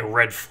 be a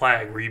red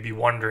flag where you'd be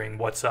wondering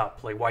what's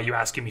up. Like, why are you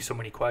asking me so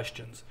many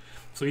questions?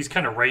 So he's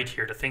kind of right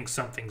here to think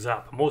something's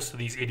up. Most of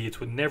these idiots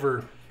would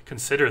never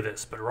consider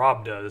this, but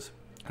Rob does.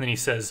 And then he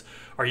says,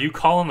 are you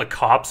calling the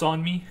cops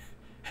on me?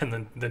 And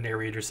then the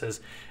narrator says,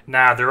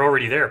 nah, they're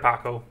already there,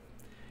 Paco.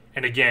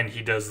 And again,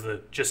 he does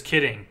the just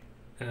kidding.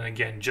 And then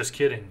again, just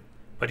kidding.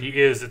 But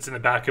it's in the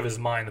back of his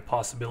mind, the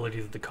possibility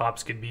that the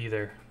cops could be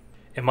there.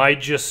 Am I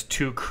just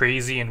too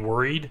crazy and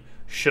worried?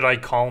 Should I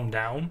calm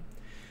down?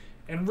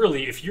 And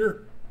really, if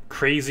you're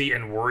crazy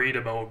and worried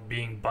about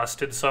being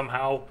busted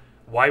somehow,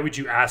 why would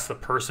you ask the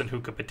person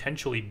who could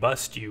potentially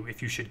bust you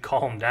if you should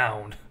calm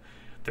down?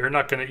 They're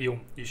not going to,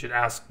 you should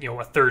ask,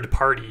 a third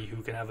party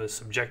who can have a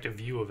subjective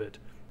view of it.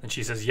 And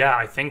she says, yeah,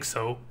 I think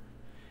so.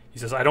 He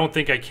says, I don't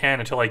think I can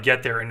until I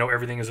get there and know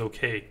everything is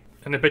okay.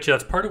 And I bet you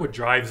that's part of what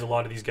drives a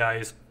lot of these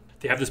guys.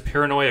 They have this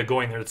paranoia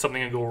going there that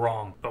something can go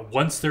wrong. But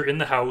once they're in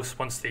the house,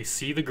 once they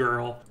see the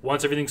girl,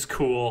 once everything's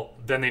cool,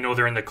 then they know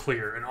they're in the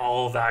clear. And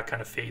all of that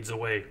kind of fades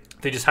away.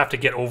 They just have to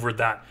get over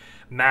that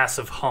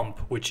massive hump,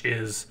 which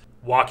is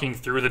walking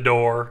through the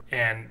door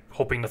and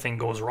hoping nothing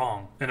goes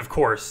wrong. And of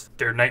course,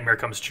 their nightmare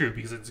comes true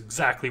because it's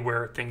exactly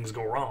where things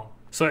go wrong.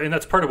 So, and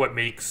that's part of what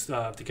makes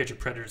To Catch a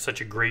Predator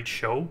such a great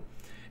show,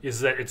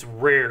 is that it's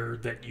rare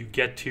that you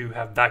get to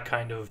have that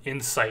kind of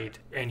insight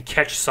and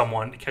catch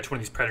one of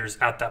these predators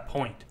at that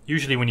point.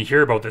 Usually when you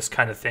hear about this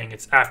kind of thing,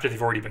 it's after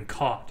they've already been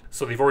caught.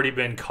 So they've already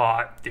been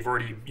caught, they've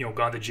already,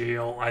 gone to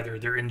jail, either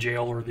they're in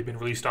jail or they've been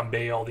released on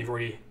bail, they've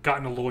already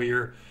gotten a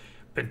lawyer,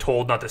 been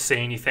told not to say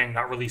anything,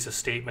 not release a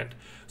statement.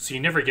 So you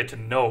never get to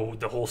know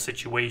the whole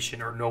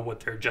situation or know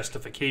what their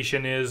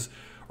justification is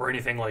or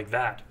anything like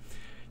that.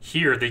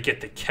 Here they get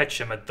to catch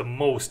them at the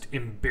most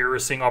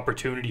embarrassing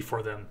opportunity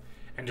for them.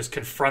 and just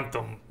confront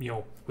them,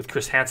 with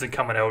Chris Hansen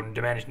coming out and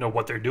demanding to know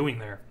what they're doing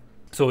there.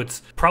 So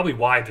it's probably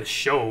why this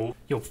show,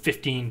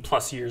 15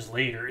 plus years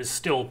later, is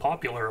still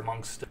popular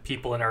amongst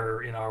people in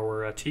our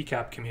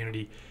TCAP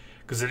community,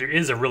 because it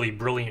is a really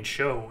brilliant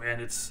show.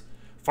 And it's,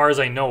 as far as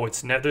I know,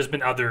 there's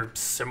been other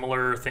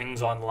similar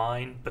things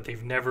online, but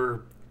they've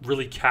never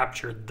really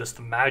captured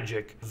the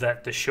magic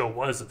that the show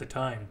was at the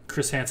time.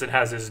 Chris Hansen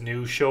has his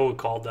new show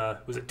called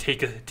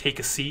Take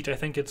a Seat, I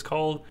think it's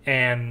called,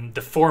 and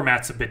the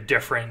format's a bit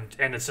different,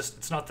 and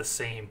it's not the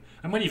same.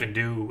 I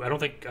don't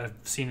think I've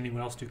seen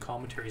anyone else do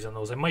commentaries on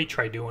those. I might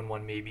try doing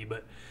one maybe,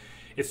 but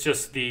it's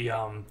just they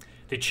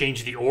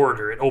change the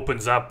order. It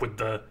opens up with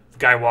the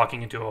guy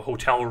walking into a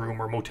hotel room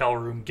or motel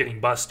room getting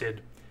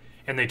busted,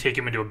 and they take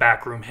him into a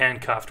back room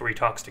handcuffed where he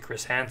talks to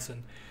Chris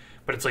Hansen.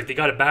 But it's like they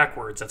got it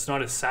backwards. That's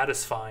not as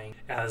satisfying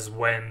as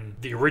when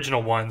the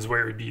original ones,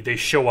 where it would be they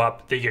show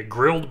up, they get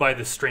grilled by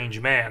this strange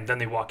man, then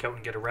they walk out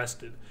and get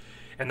arrested.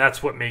 And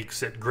that's what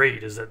makes it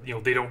great, is that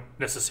they don't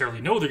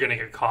necessarily know they're going to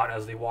get caught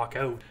as they walk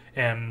out.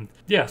 And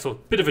yeah, so a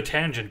bit of a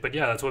tangent, but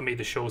yeah, that's what made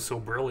the show so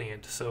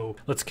brilliant. So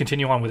let's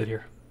continue on with it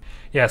here.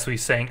 Yeah, so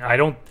he's saying, I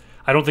don't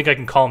think I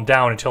can calm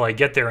down until I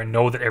get there and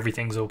know that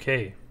everything's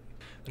okay.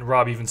 And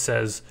Rob even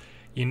says,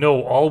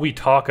 all we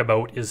talk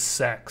about is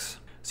sex.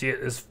 See,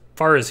 as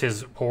far as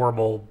his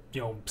horrible,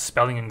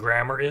 spelling and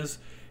grammar is,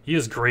 he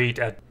is great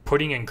at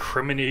putting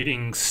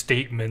incriminating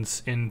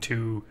statements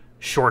into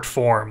short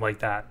form like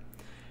that.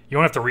 You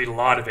don't have to read a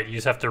lot of it. You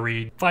just have to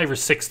read 5 or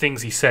 6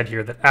 things he said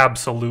here that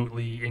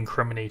absolutely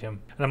incriminate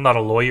him. And I'm not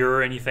a lawyer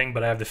or anything,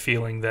 but I have the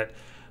feeling that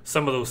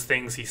some of those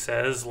things he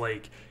says,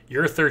 like,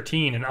 you're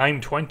 13 and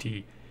I'm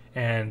 20,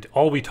 and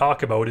all we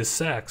talk about is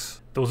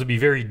sex, those would be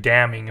very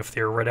damning if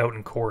they were read out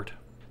in court.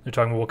 They're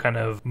talking about what kind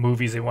of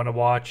movies they want to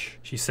watch.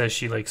 She says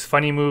she likes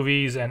funny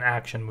movies and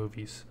action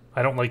movies.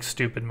 I don't like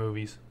stupid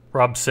movies.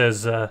 Rob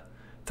says,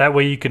 that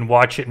way you can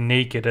watch it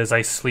naked as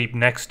I sleep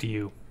next to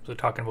you. So they're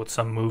talking about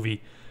some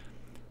movie.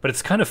 But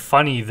it's kind of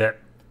funny that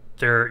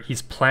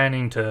he's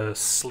planning to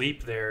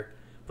sleep there,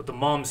 but the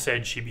mom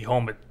said she'd be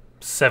home at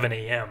 7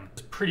 a.m.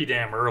 It's pretty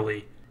damn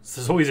early. So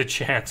there's always a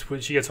chance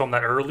when she gets home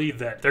that early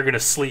that they're going to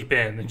sleep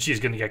in and she's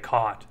going to get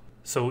caught.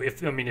 So if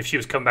she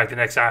was coming back the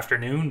next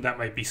afternoon, that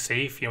might be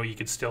safe. You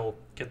could still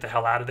get the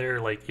hell out of there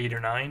like 8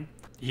 or 9.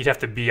 He'd have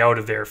to be out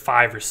of there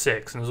 5 or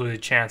 6, and there's always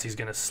a chance he's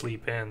going to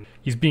sleep in.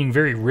 He's being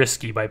very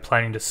risky by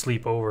planning to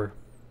sleep over.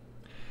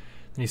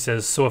 And he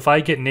says, so if I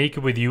get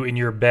naked with you in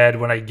your bed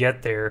when I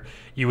get there,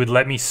 you would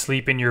let me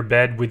sleep in your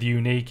bed with you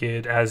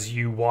naked as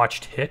you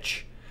watched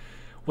Hitch?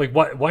 Like,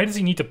 why does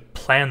he need to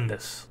plan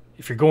this?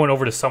 If you're going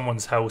over to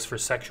someone's house for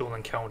sexual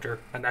encounter,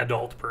 an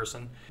adult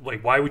person,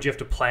 like, why would you have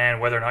to plan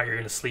whether or not you're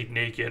going to sleep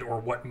naked, or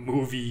what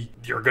movie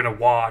you're going to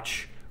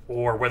watch,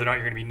 or whether or not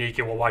you're going to be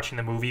naked while watching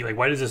the movie? Like,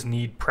 why does this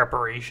need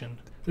preparation?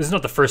 This is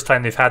not the first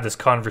time they've had this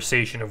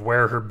conversation of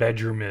where her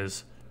bedroom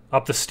is.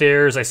 Up the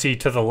stairs, I see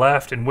to the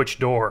left, and which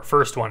door?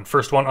 First one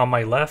on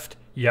my left?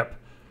 Yep.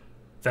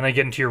 Then I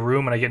get into your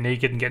room and I get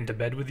naked and get into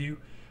bed with you?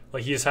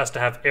 Like, he just has to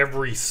have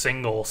every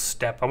single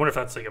step. I wonder if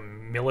that's like a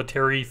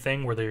military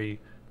thing where they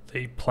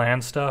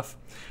plan stuff.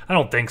 I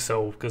don't think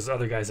so, because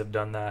other guys have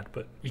done that,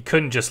 but you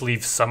couldn't just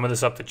leave some of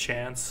this up to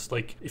chance.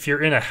 Like, if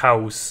you're in a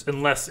house,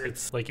 unless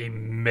it's like a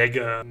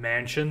mega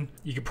mansion,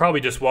 you could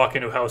probably just walk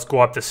into a house,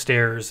 go up the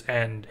stairs,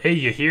 and hey,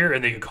 you here?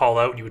 And they could call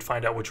out and you would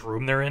find out which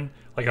room they're in.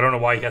 Like, I don't know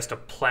why he has to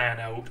plan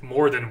out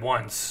more than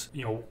once,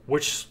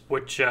 which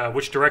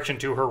direction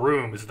to her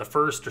room. Is it the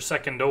first or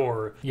second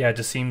door? Yeah, it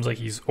just seems like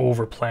he's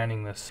over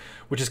planning this,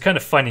 which is kind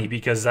of funny,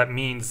 because that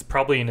means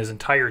probably in his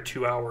entire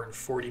 2-hour and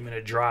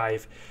 40-minute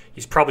drive,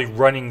 he's probably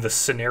running the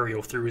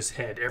scenario through his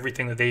head,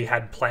 everything that they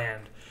had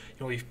planned.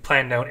 He's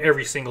planned down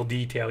every single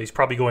detail. He's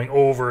probably going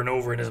over and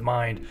over in his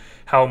mind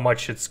how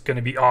much it's going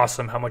to be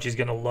awesome, how much he's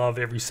going to love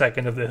every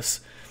second of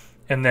this.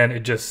 And then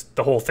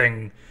the whole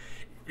thing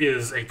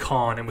is a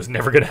con and was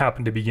never going to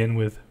happen to begin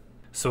with.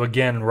 So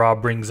again,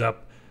 Rob brings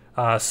up,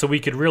 so we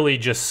could really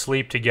just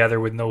sleep together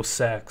with no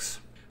sex.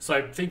 So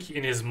I think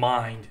in his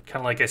mind, kind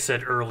of like I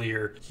said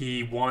earlier,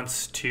 he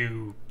wants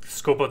to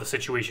scope out the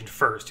situation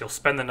first. He'll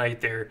spend the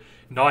night there,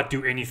 not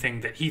do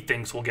anything that he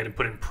thinks will get him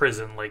put in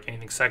prison, like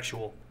anything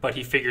sexual. But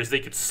he figures they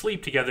could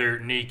sleep together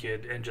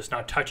naked and just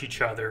not touch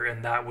each other,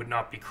 and that would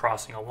not be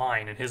crossing a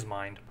line in his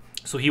mind.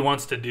 So he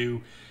wants to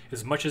do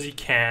as much as he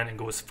can and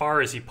go as far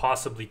as he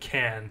possibly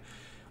can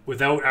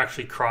without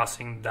actually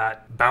crossing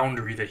that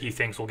boundary that he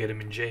thinks will get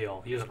him in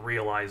jail. He doesn't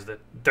realize that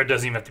there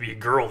doesn't even have to be a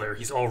girl there.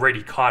 He's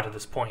already caught at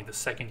this point. The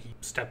second he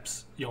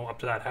steps, up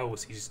to that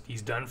house,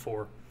 he's done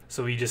for.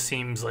 So he just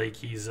seems like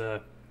he's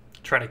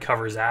trying to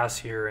cover his ass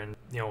here. And,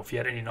 if he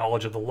had any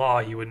knowledge of the law,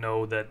 he would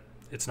know that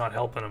it's not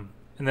helping him.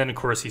 And then, of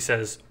course, he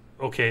says,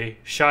 okay,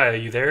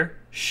 Shia, you there?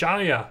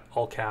 Shia,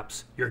 all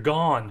caps. You're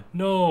gone.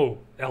 No.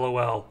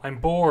 LOL. I'm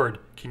bored.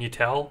 Can you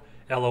tell?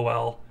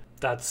 LOL.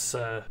 That's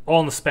all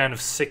in the span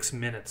of 6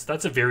 minutes.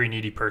 That's a very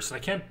needy person. I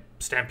can't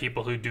stand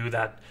people who do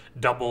that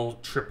double,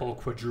 triple,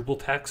 quadruple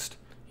text.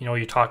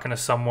 You're talking to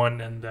someone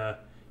and,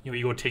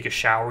 you go take a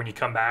shower and you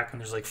come back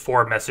and there's like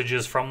 4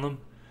 messages from them.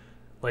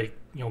 Like,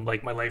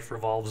 like my life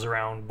revolves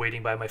around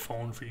waiting by my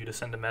phone for you to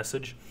send a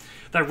message.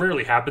 That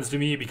rarely happens to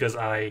me because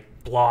I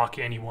block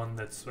anyone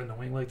that's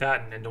annoying like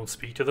that and don't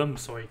speak to them.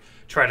 So I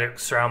try to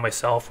surround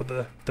myself with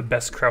the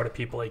best crowd of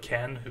people I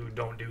can who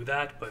don't do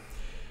that. But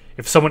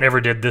if someone ever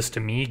did this to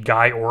me,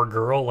 guy or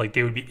girl, like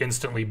they would be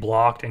instantly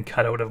blocked and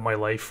cut out of my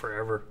life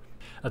forever.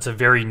 That's a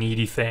very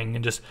needy thing.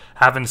 And just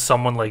having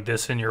someone like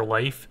this in your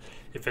life,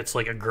 if it's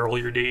like a girl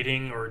you're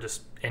dating or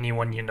just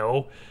anyone you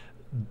know,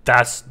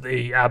 that's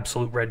the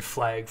absolute red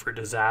flag for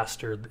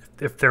disaster.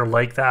 If they're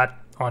like that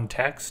on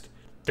text,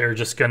 they're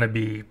just going to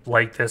be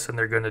like this and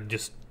they're going to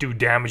just do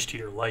damage to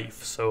your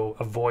life. So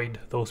avoid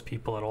those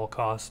people at all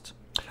costs.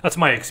 That's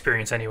my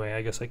experience anyway.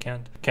 I guess I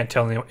can't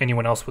tell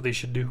anyone else what they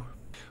should do.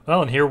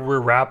 Well, and here we're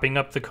wrapping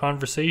up the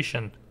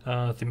conversation.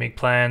 They make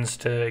plans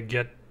to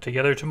get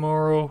together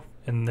tomorrow.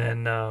 And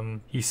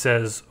then he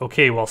says,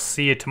 okay, well,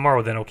 see you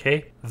tomorrow then,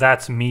 okay?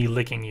 That's me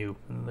licking you.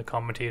 And the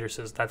commentator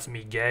says, that's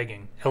me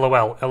gagging.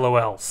 LOL,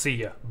 LOL, see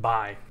ya,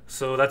 bye.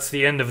 So that's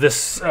the end of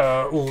this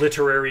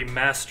literary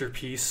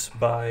masterpiece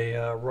by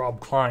Rob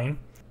Kline.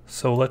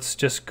 So let's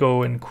just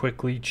go and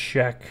quickly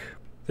check.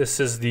 This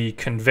is the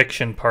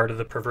conviction part of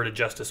the Perverted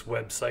Justice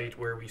website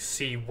where we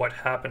see what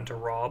happened to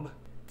Rob.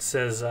 It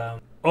says, oh,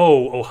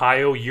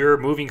 Ohio, you're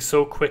moving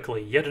so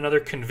quickly. Yet another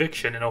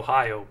conviction in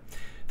Ohio.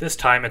 This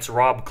time it's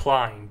Rob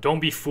Kline. Don't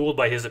be fooled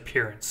by his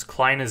appearance.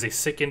 Kline is a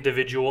sick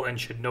individual and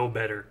should know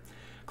better.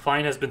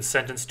 Kline has been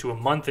sentenced to a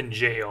month in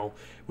jail,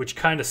 which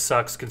kinda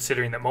sucks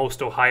considering that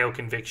most Ohio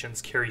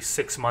convictions carry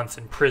 6 months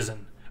in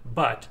prison.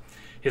 But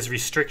his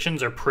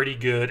restrictions are pretty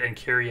good and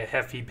carry a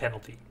hefty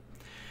penalty.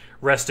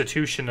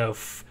 Restitution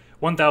of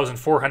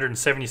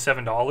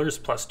 $1,477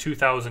 plus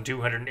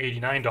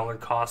 $2,289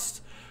 costs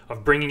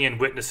of bringing in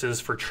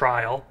witnesses for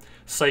trial,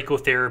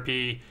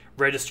 psychotherapy,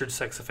 registered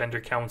sex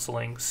offender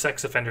counseling,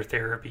 sex offender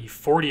therapy,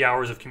 40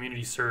 hours of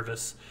community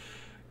service,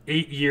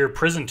 8-year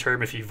prison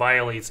term if he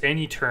violates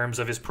any terms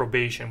of his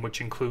probation, which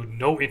include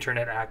no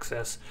internet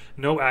access,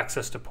 no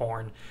access to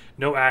porn,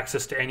 no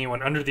access to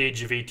anyone under the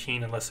age of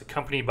 18 unless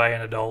accompanied by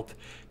an adult,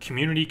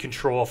 community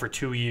control for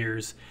 2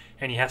 years,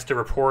 and he has to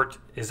report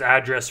his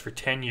address for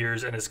 10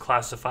 years and is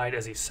classified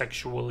as a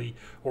sexually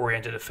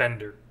oriented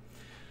offender.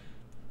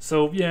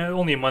 So yeah,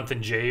 only a month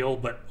in jail,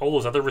 but all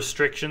those other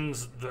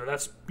restrictions,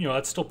 that's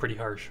still pretty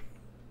harsh.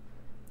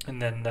 And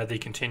then they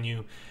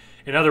continue.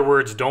 In other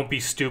words, don't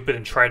be stupid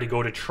and try to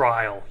go to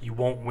trial. You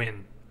won't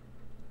win.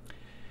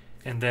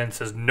 And then it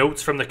says,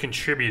 notes from the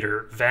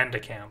contributor,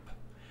 Vandekamp.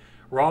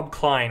 Rob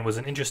Kline was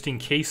an interesting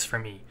case for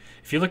me.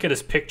 If you look at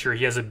his picture,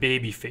 he has a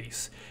baby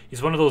face.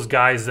 He's one of those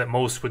guys that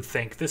most would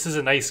think, this is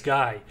a nice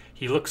guy.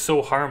 He looks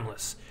so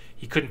harmless.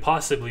 He couldn't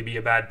possibly be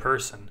a bad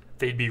person.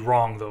 They'd be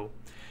wrong, though.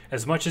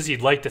 As much as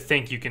you'd like to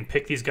think you can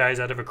pick these guys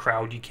out of a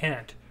crowd, you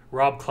can't.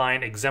 Rob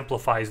Kline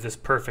exemplifies this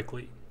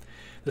perfectly.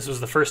 This was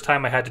the first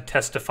time I had to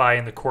testify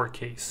in the court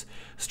case.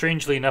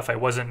 Strangely enough, I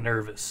wasn't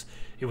nervous.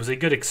 It was a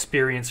good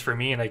experience for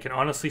me, and I can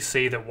honestly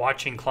say that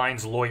watching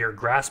Kline's lawyer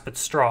grasp at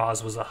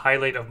straws was a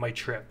highlight of my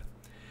trip.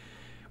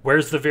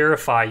 Where's the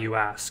verify, you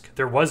ask?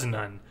 There was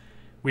none.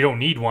 We don't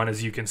need one,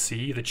 as you can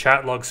see. The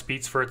Chatlog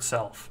speaks for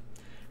itself.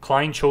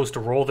 Kline chose to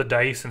roll the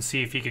dice and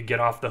see if he could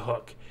get off the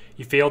hook.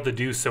 He failed to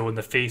do so in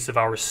the face of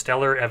our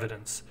stellar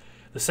evidence.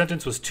 The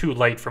sentence was too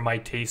light for my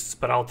tastes,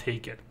 but I'll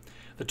take it.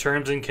 The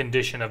terms and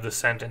condition of the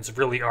sentence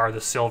really are the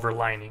silver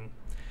lining.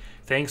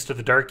 Thanks to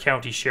the Dark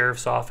County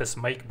Sheriff's Office,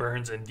 Mike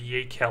Burns, and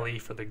D.A. Kelly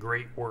for the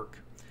great work.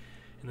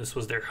 And this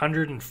was their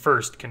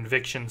 101st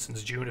conviction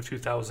since June of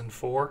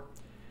 2004,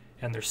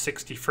 and their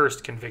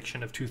 61st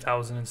conviction of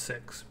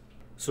 2006.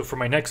 So for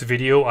my next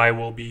video, I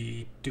will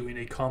be doing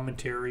a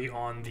commentary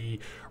on the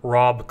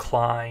Rob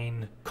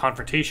Kline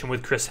confrontation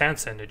with Chris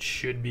Hansen. It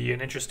should be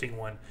an interesting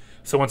one.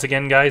 So once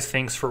again, guys,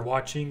 thanks for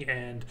watching,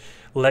 and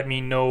let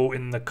me know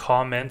in the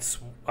comments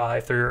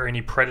if there are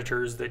any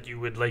predators that you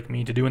would like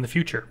me to do in the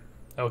future.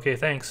 Okay,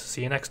 thanks.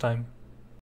 See you next time.